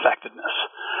leadership effectiveness.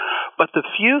 But the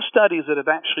few studies that have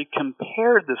actually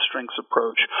compared the strengths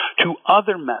approach to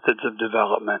other methods of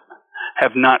development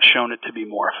have not shown it to be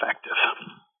more effective.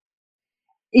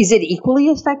 Is it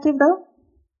equally effective, though?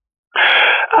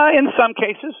 In some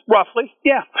cases, roughly,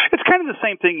 yeah. It's kind of the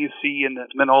same thing you see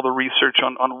in all the research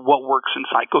on what works in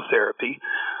psychotherapy,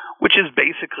 which is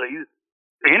basically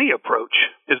any approach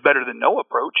is better than no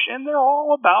approach, and they're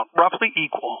all about roughly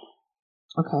equal.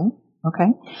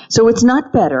 Okay. So it's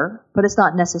not better, but it's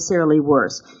not necessarily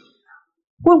worse.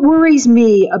 What worries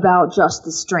me about just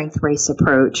the strength-based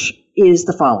approach is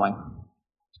the following.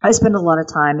 I spend a lot of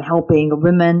time helping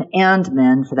women and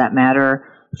men, for that matter,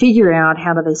 figure out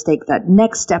how do they take that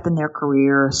next step in their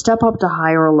career, step up to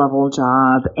higher level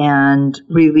job, and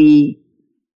really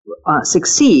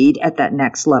succeed at that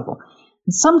next level.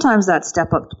 And sometimes that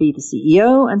step up to be the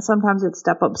CEO, and sometimes it's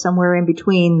step up somewhere in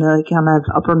between the kind of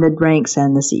upper mid ranks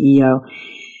and the CEO.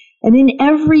 And in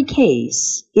every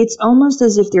case, it's almost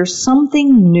as if there's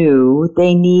something new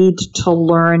they need to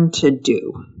learn to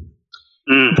do.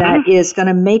 That is going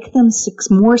to make them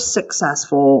more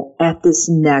successful at this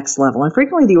next level. And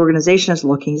frequently the organization is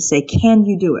looking to say, can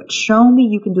you do it? Show me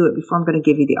you can do it before I'm going to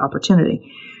give you the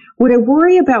opportunity. What I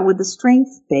worry about with the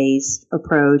strength-based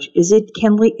approach is it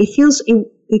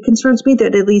concerns me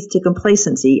that it leads to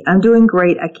complacency. I'm doing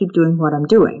great. I keep doing what I'm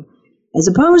doing. As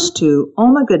opposed to, oh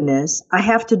my goodness, I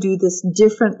have to do this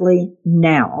differently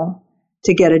now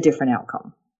to get a different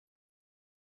outcome.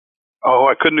 Oh,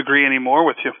 I couldn't agree any more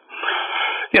with you.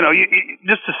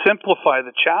 Just to simplify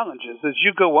the challenges, as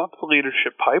you go up the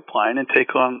leadership pipeline and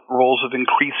take on roles of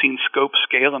increasing scope,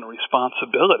 scale, and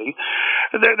responsibility,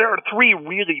 there are three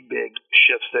really big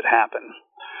shifts that happen.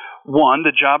 One,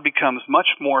 the job becomes much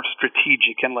more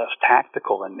strategic and less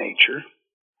tactical in nature.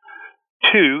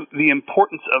 Two, the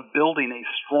importance of building a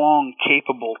strong,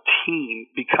 capable team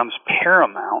becomes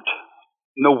paramount.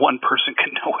 No one person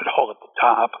can know it all at the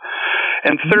top.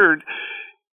 And third,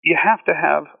 you have to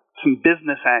have some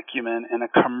business acumen and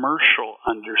a commercial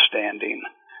understanding,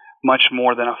 much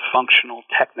more than a functional,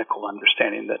 technical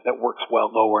understanding that works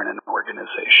well lower in an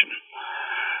organization.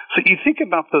 So you think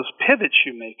about those pivots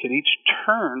you make at each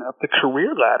turn up the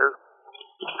career ladder.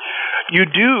 You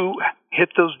do hit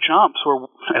those jumps where,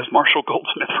 as Marshall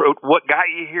Goldsmith wrote, what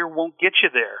got you here won't get you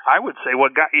there. I would say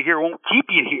what got you here won't keep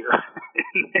you here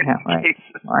in many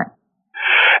cases. Right.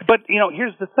 But,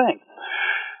 here's the thing.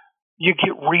 You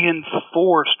get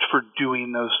reinforced for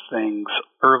doing those things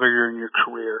earlier in your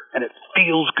career, and it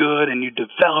feels good, and you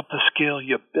develop the skill,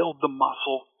 you build the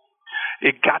muscle.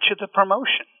 It got you the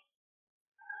promotion.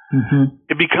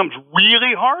 It becomes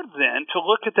really hard then to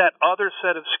look at that other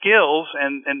set of skills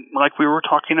and like we were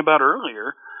talking about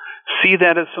earlier, see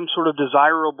that as some sort of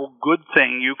desirable good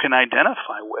thing you can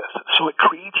identify with. So it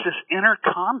creates this inner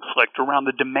conflict around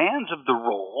the demands of the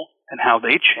role and how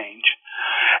they change,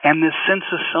 and this sense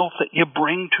of self that you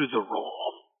bring to the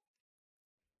role.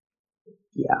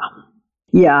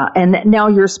 Yeah, and now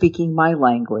you're speaking my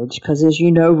language, because as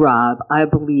you know, Rob, I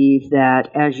believe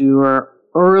that as you are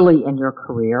early in your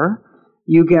career,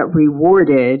 you get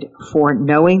rewarded for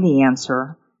knowing the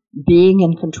answer, being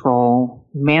in control,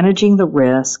 managing the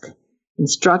risk,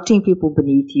 instructing people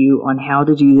beneath you on how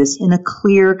to do this in a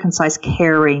clear, concise,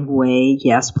 caring way.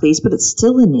 Yes, please, but it's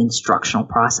still an instructional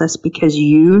process because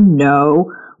you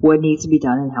know what needs to be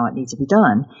done and how it needs to be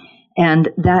done. And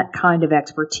that kind of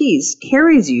expertise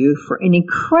carries you for an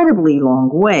incredibly long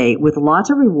way with lots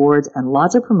of rewards and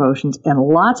lots of promotions and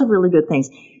lots of really good things.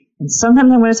 And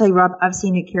sometimes I'm going to say, Rob, I've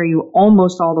seen it carry you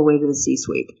almost all the way to the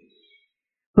C-suite.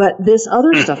 But this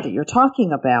other stuff that you're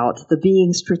talking about, the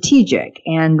being strategic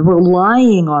and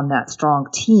relying on that strong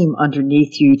team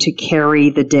underneath you to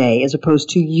carry the day as opposed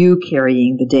to you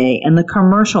carrying the day, and the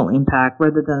commercial impact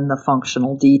rather than the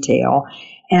functional detail.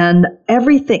 And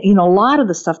everything, a lot of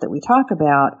the stuff that we talk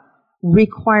about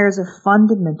requires a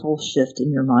fundamental shift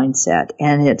in your mindset.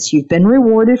 And it's you've been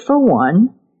rewarded for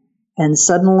one, and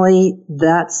suddenly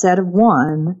that set of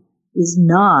one is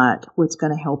not what's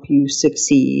going to help you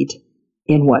succeed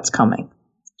in what's coming.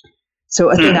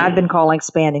 So a thing I've been calling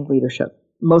expanding leadership,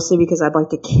 mostly because I'd like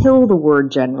to kill the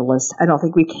word generalist. I don't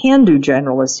think we can do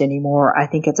generalist anymore. I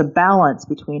think it's a balance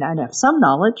between I have some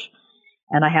knowledge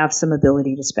and I have some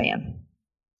ability to span.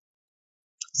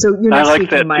 So you're not I like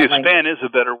speaking that my too. language. Span is a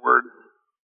better word.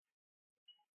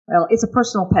 Well, it's a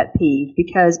personal pet peeve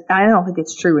because I don't think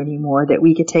it's true anymore that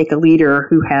we could take a leader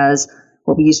who has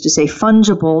what we used to say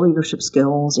fungible leadership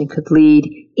skills and could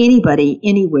lead anybody,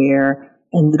 anywhere,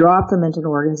 and drop them into an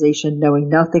organization knowing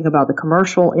nothing about the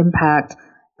commercial impact,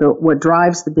 what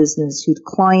drives the business, who the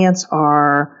clients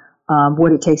are,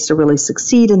 what it takes to really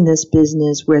succeed in this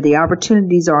business, where the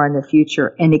opportunities are in the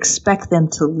future, and expect them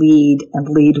to lead and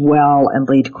lead well and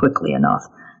lead quickly enough.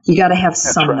 You got to have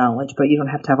some knowledge, but you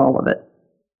don't have to have all of it.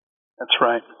 That's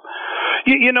right.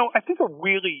 I think a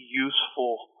really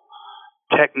useful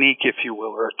technique, if you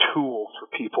will, or a tool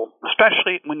for people,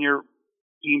 especially when you're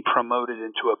being promoted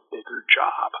into a bigger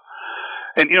job.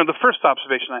 And, the first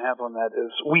observation I have on that is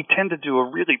we tend to do a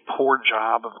really poor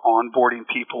job of onboarding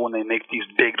people when they make these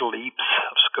big leaps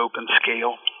of scope and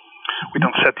scale. We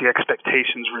don't set the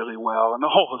expectations really well and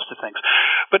a whole host of things.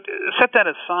 But set that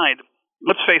aside.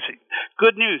 Let's face it.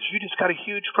 Good news. You just got a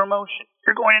huge promotion.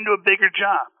 You're going into a bigger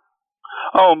job.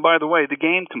 Oh, and by the way, the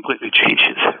game completely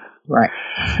changes. Right.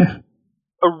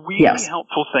 A really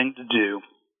helpful thing to do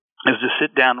is to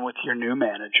sit down with your new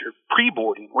manager,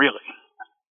 pre-boarding really,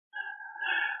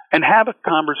 and have a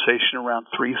conversation around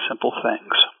three simple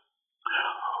things.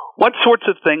 What sorts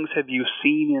of things have you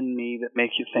seen in me that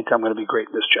make you think I'm going to be great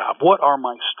in this job? What are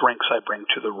my strengths I bring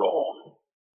to the role?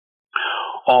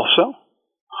 Also,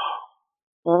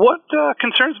 what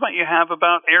concerns might you have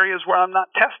about areas where I'm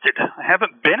not tested? I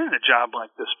haven't been in a job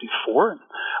like this before, and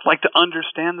I'd like to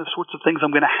understand the sorts of things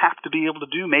I'm going to have to be able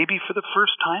to do, maybe for the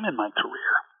first time in my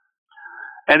career.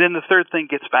 And then the third thing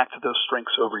gets back to those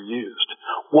strengths overused.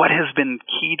 What has been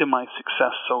key to my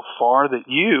success so far that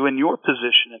you, in your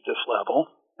position at this level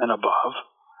and above,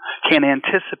 can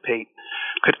anticipate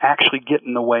could actually get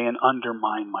in the way and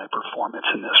undermine my performance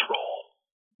in this role?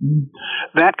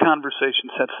 That conversation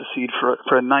sets the seed for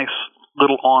a nice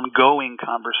little ongoing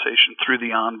conversation through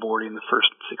the onboarding, the first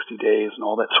 60 days and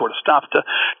all that sort of stuff, to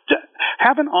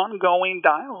have an ongoing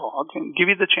dialogue and give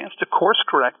you the chance to course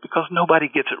correct, because nobody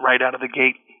gets it right out of the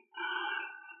gate.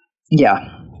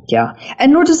 Yeah.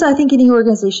 And nor does I think any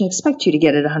organization expect you to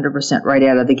get it 100% right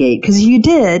out of the gate, because if you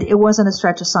did, it wasn't a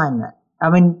stretch assignment. I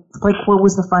mean, what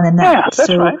was the fun in that? Yeah,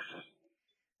 that's right.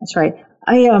 That's right.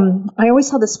 I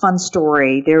always tell this fun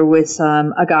story. There was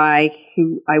a guy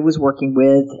who I was working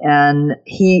with, and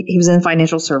he was in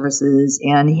financial services,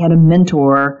 and he had a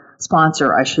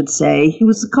sponsor, I should say. He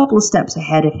was a couple of steps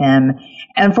ahead of him,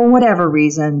 and for whatever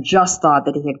reason, just thought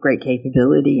that he had great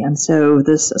capability. And so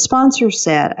this sponsor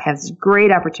said, I have this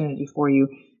great opportunity for you.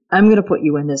 I'm going to put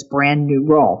you in this brand new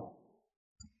role.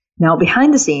 Now,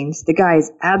 behind the scenes, the guy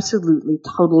is absolutely,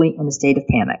 totally in a state of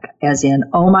panic, as in,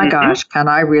 oh my gosh, can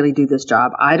I really do this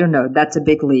job? I don't know. That's a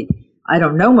big leap. I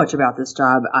don't know much about this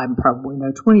job. I probably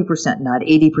know 20%, not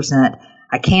 80%.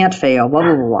 I can't fail, blah,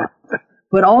 blah, blah, blah.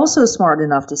 But also smart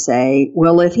enough to say,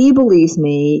 well, if he believes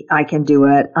me, I can do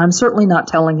it. I'm certainly not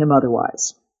telling him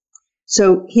otherwise.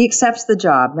 So he accepts the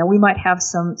job. Now, we might have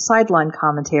some sideline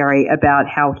commentary about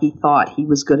how he thought he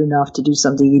was good enough to do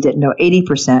something he didn't know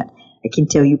 80%. I can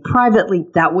tell you privately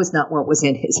that was not what was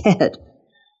in his head.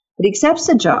 But he accepts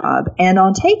the job, and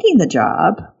on taking the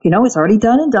job, it's already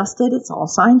done and dusted, it's all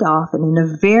signed off, and in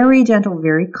a very gentle,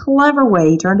 very clever way,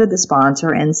 he turned to the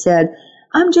sponsor and said,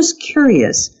 I'm just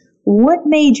curious, what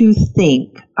made you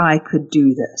think I could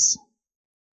do this?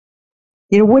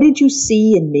 What did you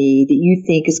see in me that you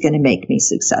think is going to make me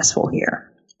successful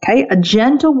here? Okay, a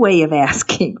gentle way of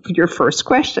asking your first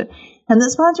question. And the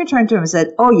sponsor turned to him and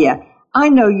said, oh yeah, I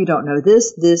know you don't know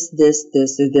this,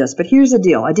 but here's the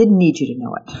deal. I didn't need you to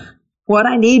know it. What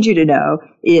I need you to know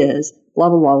is blah,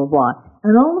 blah, blah, blah, blah.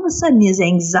 And all of a sudden, his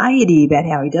anxiety about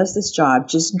how he does this job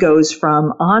just goes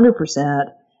from 100%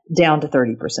 down to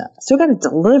 30%. Still got to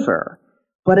deliver,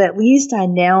 but at least I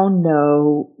now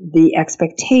know the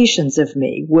expectations of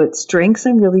me, what strengths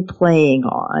I'm really playing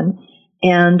on,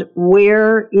 and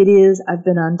where it is I've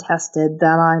been untested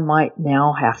that I might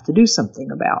now have to do something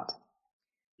about.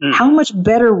 How much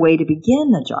better way to begin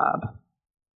the job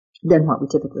than what we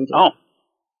typically do? Oh,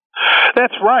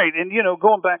 that's right. And,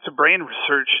 going back to brain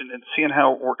research and seeing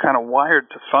how we're kind of wired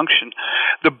to function,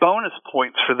 the bonus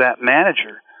points for that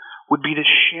manager would be to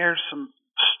share some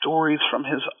stories from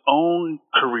his own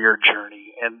career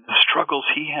journey and the struggles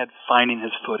he had finding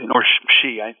his footing, or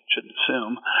she, I shouldn't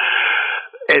assume,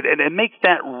 and make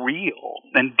that real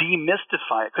and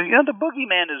demystify it. Because, the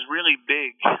boogeyman is really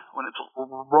big when it's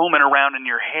roaming around in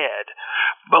your head.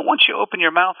 But once you open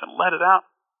your mouth and let it out,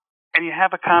 and you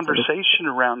have a conversation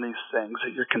around these things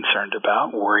that you're concerned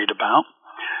about, worried about,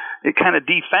 it kind of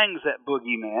defangs that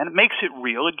boogeyman. It makes it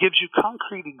real. It gives you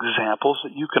concrete examples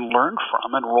that you can learn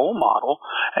from and role model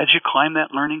as you climb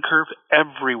that learning curve.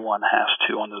 Everyone has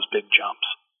to on those big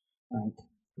jumps.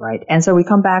 Right. And so we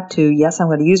come back to, yes, I'm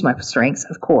going to use my strengths,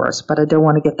 of course, but I don't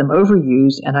want to get them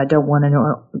overused, and I don't want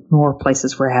to ignore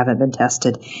places where I haven't been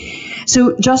tested.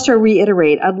 So just to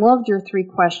reiterate, I loved your 3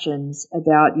 questions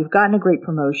about you've gotten a great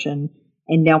promotion,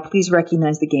 and now please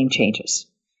recognize the game changes.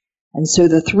 And so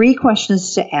the 3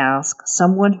 questions to ask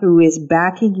someone who is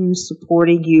backing you,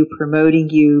 supporting you, promoting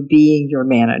you, being your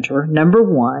manager. Number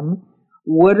 1,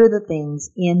 what are the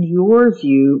things in your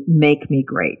view make me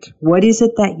great? What is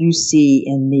it that you see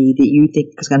in me that you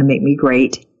think is going to make me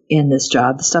great in this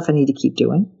job, the stuff I need to keep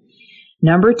doing?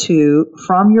 Number 2,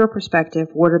 from your perspective,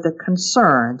 what are the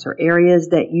concerns or areas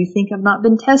that you think have not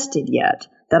been tested yet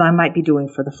that I might be doing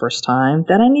for the first time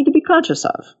that I need to be conscious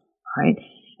of, right?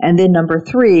 And then number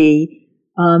 3,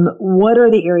 what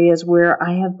are the areas where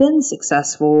I have been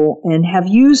successful and have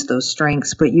used those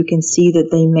strengths, but you can see that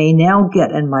they may now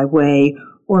get in my way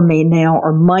or may now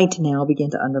or might now begin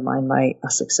to undermine my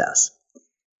success?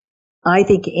 I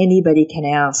think anybody can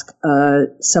ask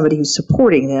somebody who's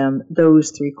supporting them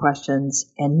those 3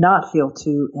 questions and not feel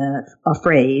too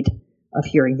afraid of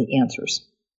hearing the answers.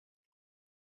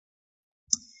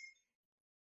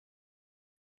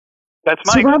 That's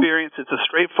my experience. It's a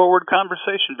straightforward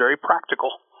conversation, very practical.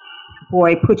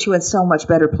 Boy, it puts you in so much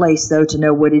better place, though, to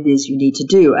know what it is you need to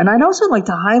do. And I'd also like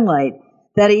to highlight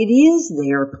that it is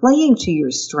there playing to your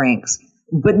strengths,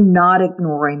 but not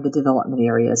ignoring the development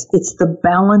areas. It's the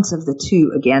balance of the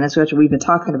two, again, as we've been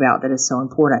talking about, that is so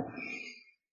important.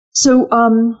 So,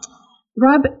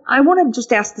 Rob, I want to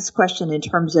just ask this question in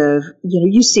terms of,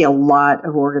 you see a lot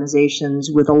of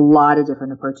organizations with a lot of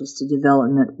different approaches to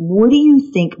development. What do you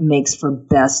think makes for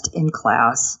best in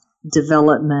class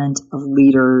development of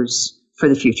leaders for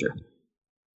the future?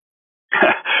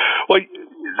 Well,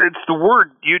 it's the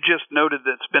word you just noted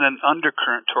that's been an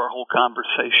undercurrent to our whole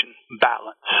conversation: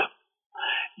 balance.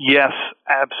 Yes,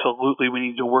 absolutely, we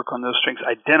need to work on those strengths,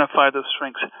 identify those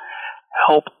strengths,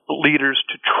 help leaders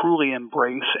to truly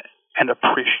embrace it and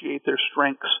appreciate their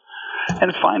strengths,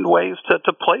 and find ways to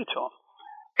play to them.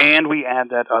 And we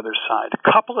add that other side.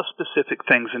 A couple of specific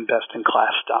things in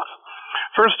best-in-class stuff.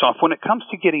 First off, when it comes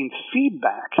to getting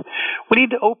feedback, we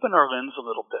need to open our lens a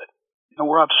little bit.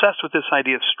 We're obsessed with this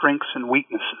idea of strengths and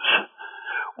weaknesses.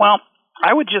 Well,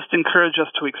 I would just encourage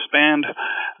us to expand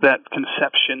that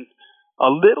conception a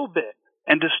little bit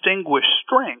and distinguish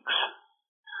strengths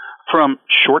from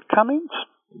shortcomings,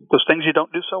 those things you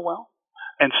don't do so well,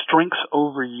 and strengths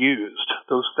overused,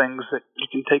 those things that you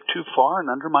can take too far and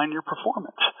undermine your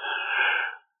performance.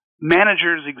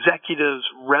 Managers, executives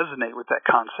resonate with that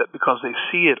concept because they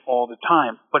see it all the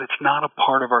time, but it's not a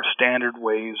part of our standard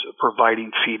ways of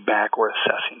providing feedback or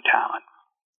assessing talent.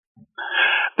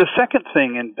 The second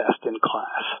thing in best in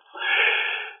class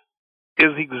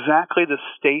is exactly the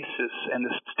stasis and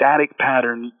the static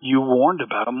pattern you warned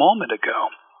about a moment ago.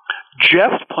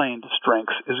 Just playing to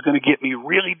strengths is going to get me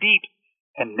really deep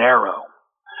and narrow.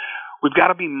 We've got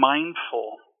to be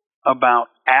mindful about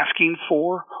asking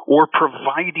for or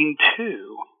providing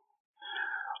to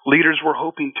leaders we're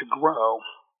hoping to grow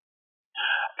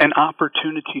an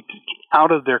opportunity to get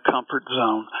out of their comfort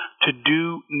zone, to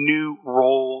do new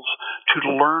roles, to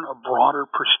learn a broader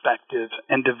perspective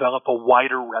and develop a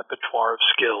wider repertoire of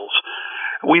skills.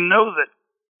 We know that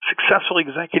successful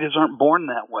executives aren't born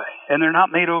that way, and they're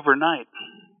not made overnight.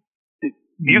 It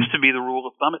used to be the rule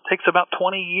of thumb. It takes about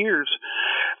 20 years,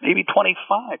 maybe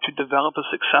 25, to develop a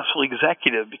successful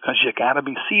executive because you got to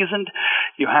be seasoned.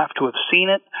 You have to have seen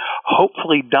it,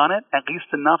 hopefully done it, at least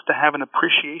enough to have an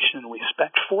appreciation and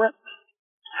respect for it.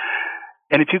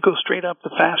 And if you go straight up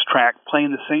the fast track,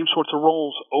 playing the same sorts of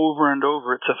roles over and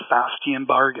over, it's a Faustian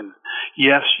bargain.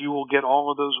 Yes, you will get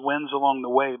all of those wins along the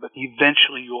way, but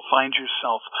eventually you will find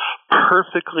yourself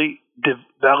perfectly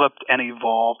developed and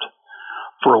evolved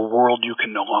for a world you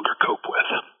can no longer cope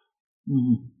with.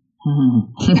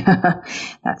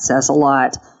 That says a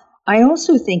lot. I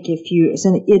also think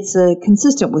it's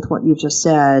consistent with what you've just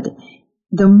said,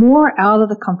 the more out of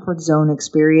the comfort zone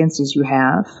experiences you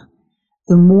have,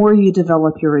 the more you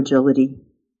develop your agility,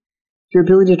 your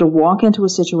ability to walk into a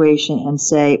situation and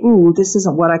say, ooh, this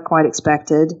isn't what I quite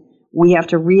expected. We have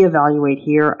to reevaluate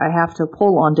here. I have to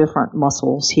pull on different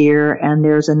muscles here, and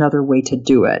there's another way to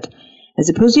do it. As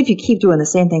opposed to if you keep doing the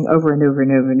same thing over and over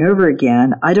and over and over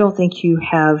again, I don't think you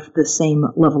have the same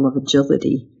level of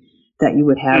agility that you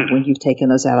would have when you've taken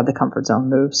those out of the comfort zone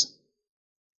moves.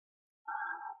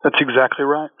 That's exactly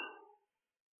right.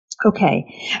 Okay.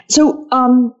 So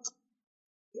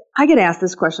I get asked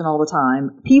this question all the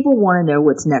time. People want to know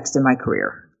what's next in my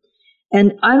career.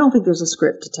 And I don't think there's a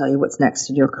script to tell you what's next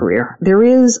in your career. There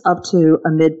is up to a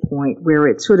midpoint where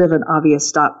it's sort of an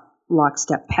obvious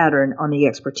lockstep pattern on the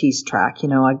expertise track. You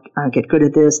know, I get good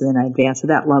at this, and then I advance to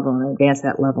that level, and I advance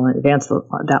that level, and advance to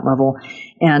that level.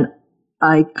 And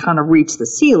I kind of reach the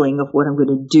ceiling of what I'm going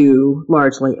to do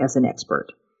largely as an expert.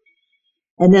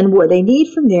 And then what they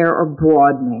need from there are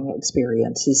broadening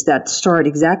experiences that start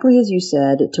exactly as you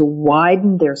said, to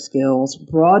widen their skills,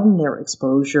 broaden their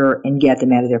exposure, and get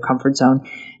them out of their comfort zone.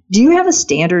 Do you have a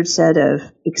standard set of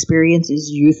experiences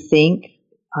you think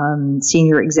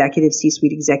senior executives,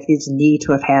 C-suite executives need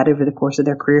to have had over the course of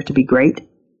their career to be great?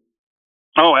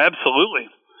 Oh, absolutely.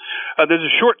 There's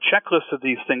a short checklist of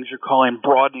these things you're calling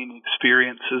broadening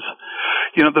experiences.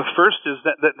 You know, the first is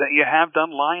that you have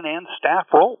done line and staff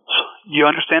roles. You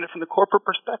understand it from the corporate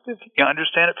perspective. You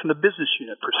understand it from the business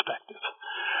unit perspective.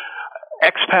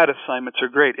 Expat assignments are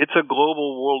great. It's a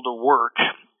global world of work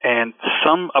and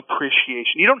some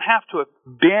appreciation. You don't have to have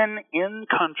been in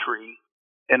country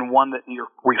and one that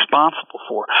you're responsible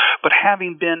for, but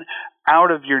having been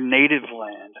out of your native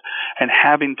land and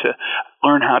having to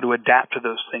learn how to adapt to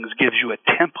those things gives you a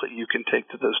template you can take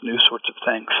to those new sorts of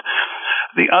things.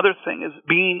 The other thing is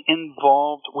being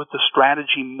involved with the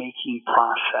strategy-making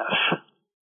process.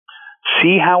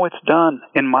 See how it's done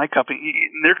in my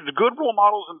company. There's good role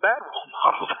models and bad role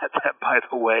models at that, by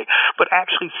the way, but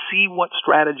actually see what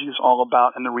strategy is all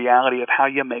about and the reality of how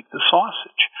you make the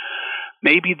sausage.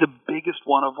 Maybe the biggest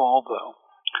one of all, though,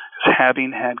 is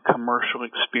having had commercial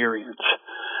experience,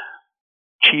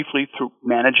 chiefly through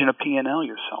managing a P&L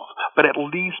yourself, but at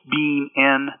least being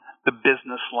in the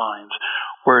business lines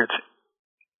where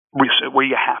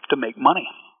you have to make money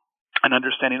and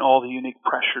understanding all the unique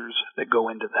pressures that go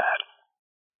into that.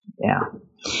 Yeah.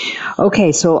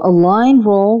 Okay, so a line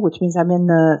role, which means I'm in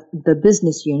the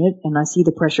business unit and I see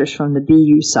the pressures from the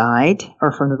BU side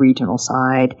or from the regional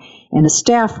side, and a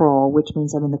staff role, which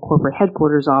means I'm in the corporate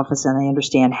headquarters office and I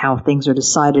understand how things are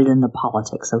decided in the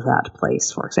politics of that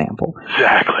place, for example.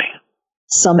 Exactly.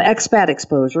 Some expat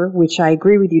exposure, which I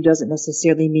agree with you doesn't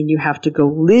necessarily mean you have to go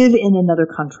live in another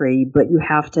country, but you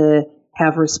have to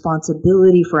have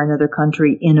responsibility for another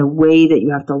country in a way that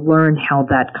you have to learn how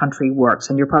that country works.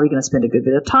 And you're probably going to spend a good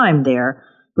bit of time there,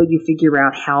 but you figure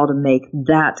out how to make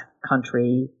that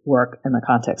country work in the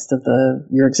context of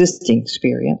your existing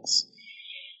experience.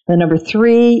 The number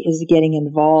 3 is getting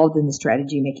involved in the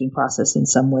strategy-making process in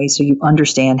some way so you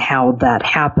understand how that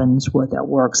happens, what that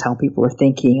works, how people are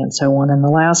thinking, and so on. And the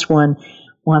last one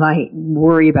I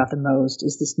worry about the most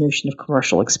is this notion of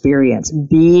commercial experience,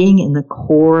 being in the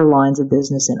core lines of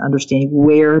business and understanding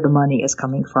where the money is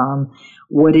coming from,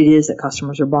 what it is that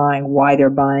customers are buying, why they're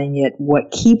buying it,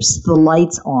 what keeps the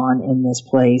lights on in this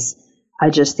place, I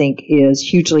just think is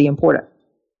hugely important.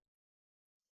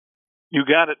 You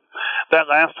got it. That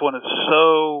last one is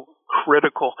so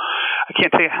critical. I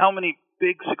can't tell you how many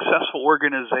big successful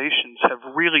organizations have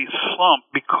really slumped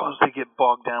because they get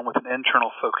bogged down with an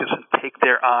internal focus and take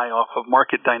their eye off of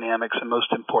market dynamics and, most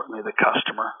importantly, the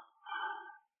customer.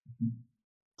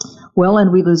 Well,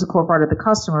 and we lose a core part of the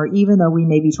customer, even though we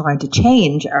may be trying to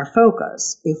change our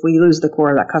focus. If we lose the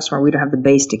core of that customer, we don't have the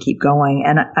base to keep going.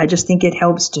 And I just think it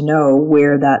helps to know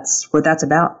what that's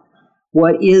about.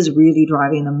 What is really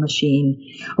driving the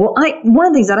machine? Well, one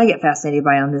of the things that I get fascinated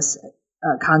by on this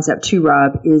concept too,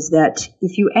 Rob, is that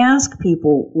if you ask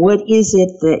people, what is it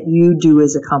that you do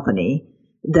as a company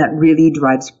that really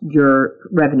drives your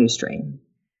revenue stream?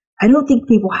 I don't think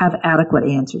people have adequate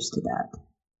answers to that.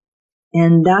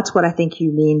 And that's what I think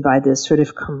you mean by this sort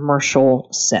of commercial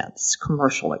sense,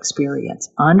 commercial experience.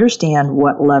 Understand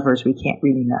what levers we can't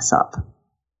really mess up.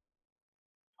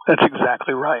 That's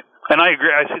exactly right. And I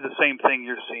agree. I see the same thing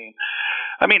you're seeing.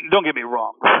 I mean, don't get me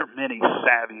wrong. There are many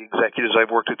savvy executives I've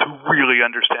worked with who really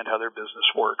understand how their business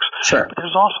works. Sure. But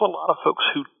there's also a lot of folks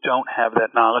who don't have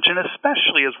that knowledge, and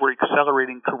especially as we're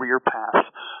accelerating career paths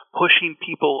pushing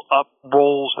people up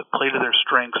roles that play to their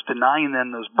strengths, denying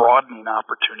them those broadening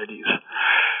opportunities.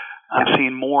 I'm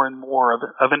seeing more and more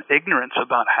of an ignorance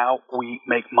about how we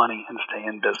make money and stay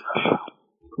in business.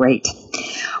 Great.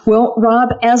 Well,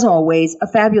 Rob, as always, a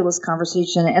fabulous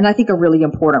conversation, and I think a really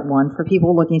important one for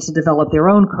people looking to develop their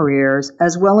own careers,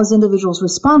 as well as individuals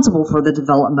responsible for the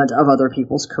development of other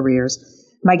people's careers.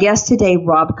 My guest today,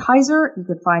 Rob Kaiser. You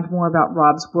can find more about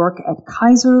Rob's work at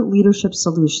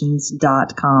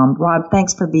KaiserLeadershipSolutions.com. Rob,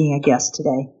 thanks for being a guest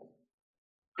today.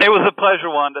 It was a pleasure,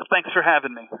 Wanda. Thanks for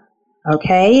having me.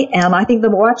 Okay, and I think the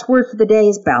watchword for the day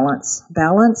is balance.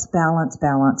 Balance, balance,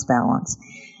 balance, balance.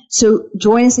 So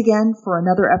join us again for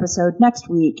another episode next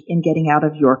week in Getting Out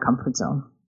of Your Comfort Zone.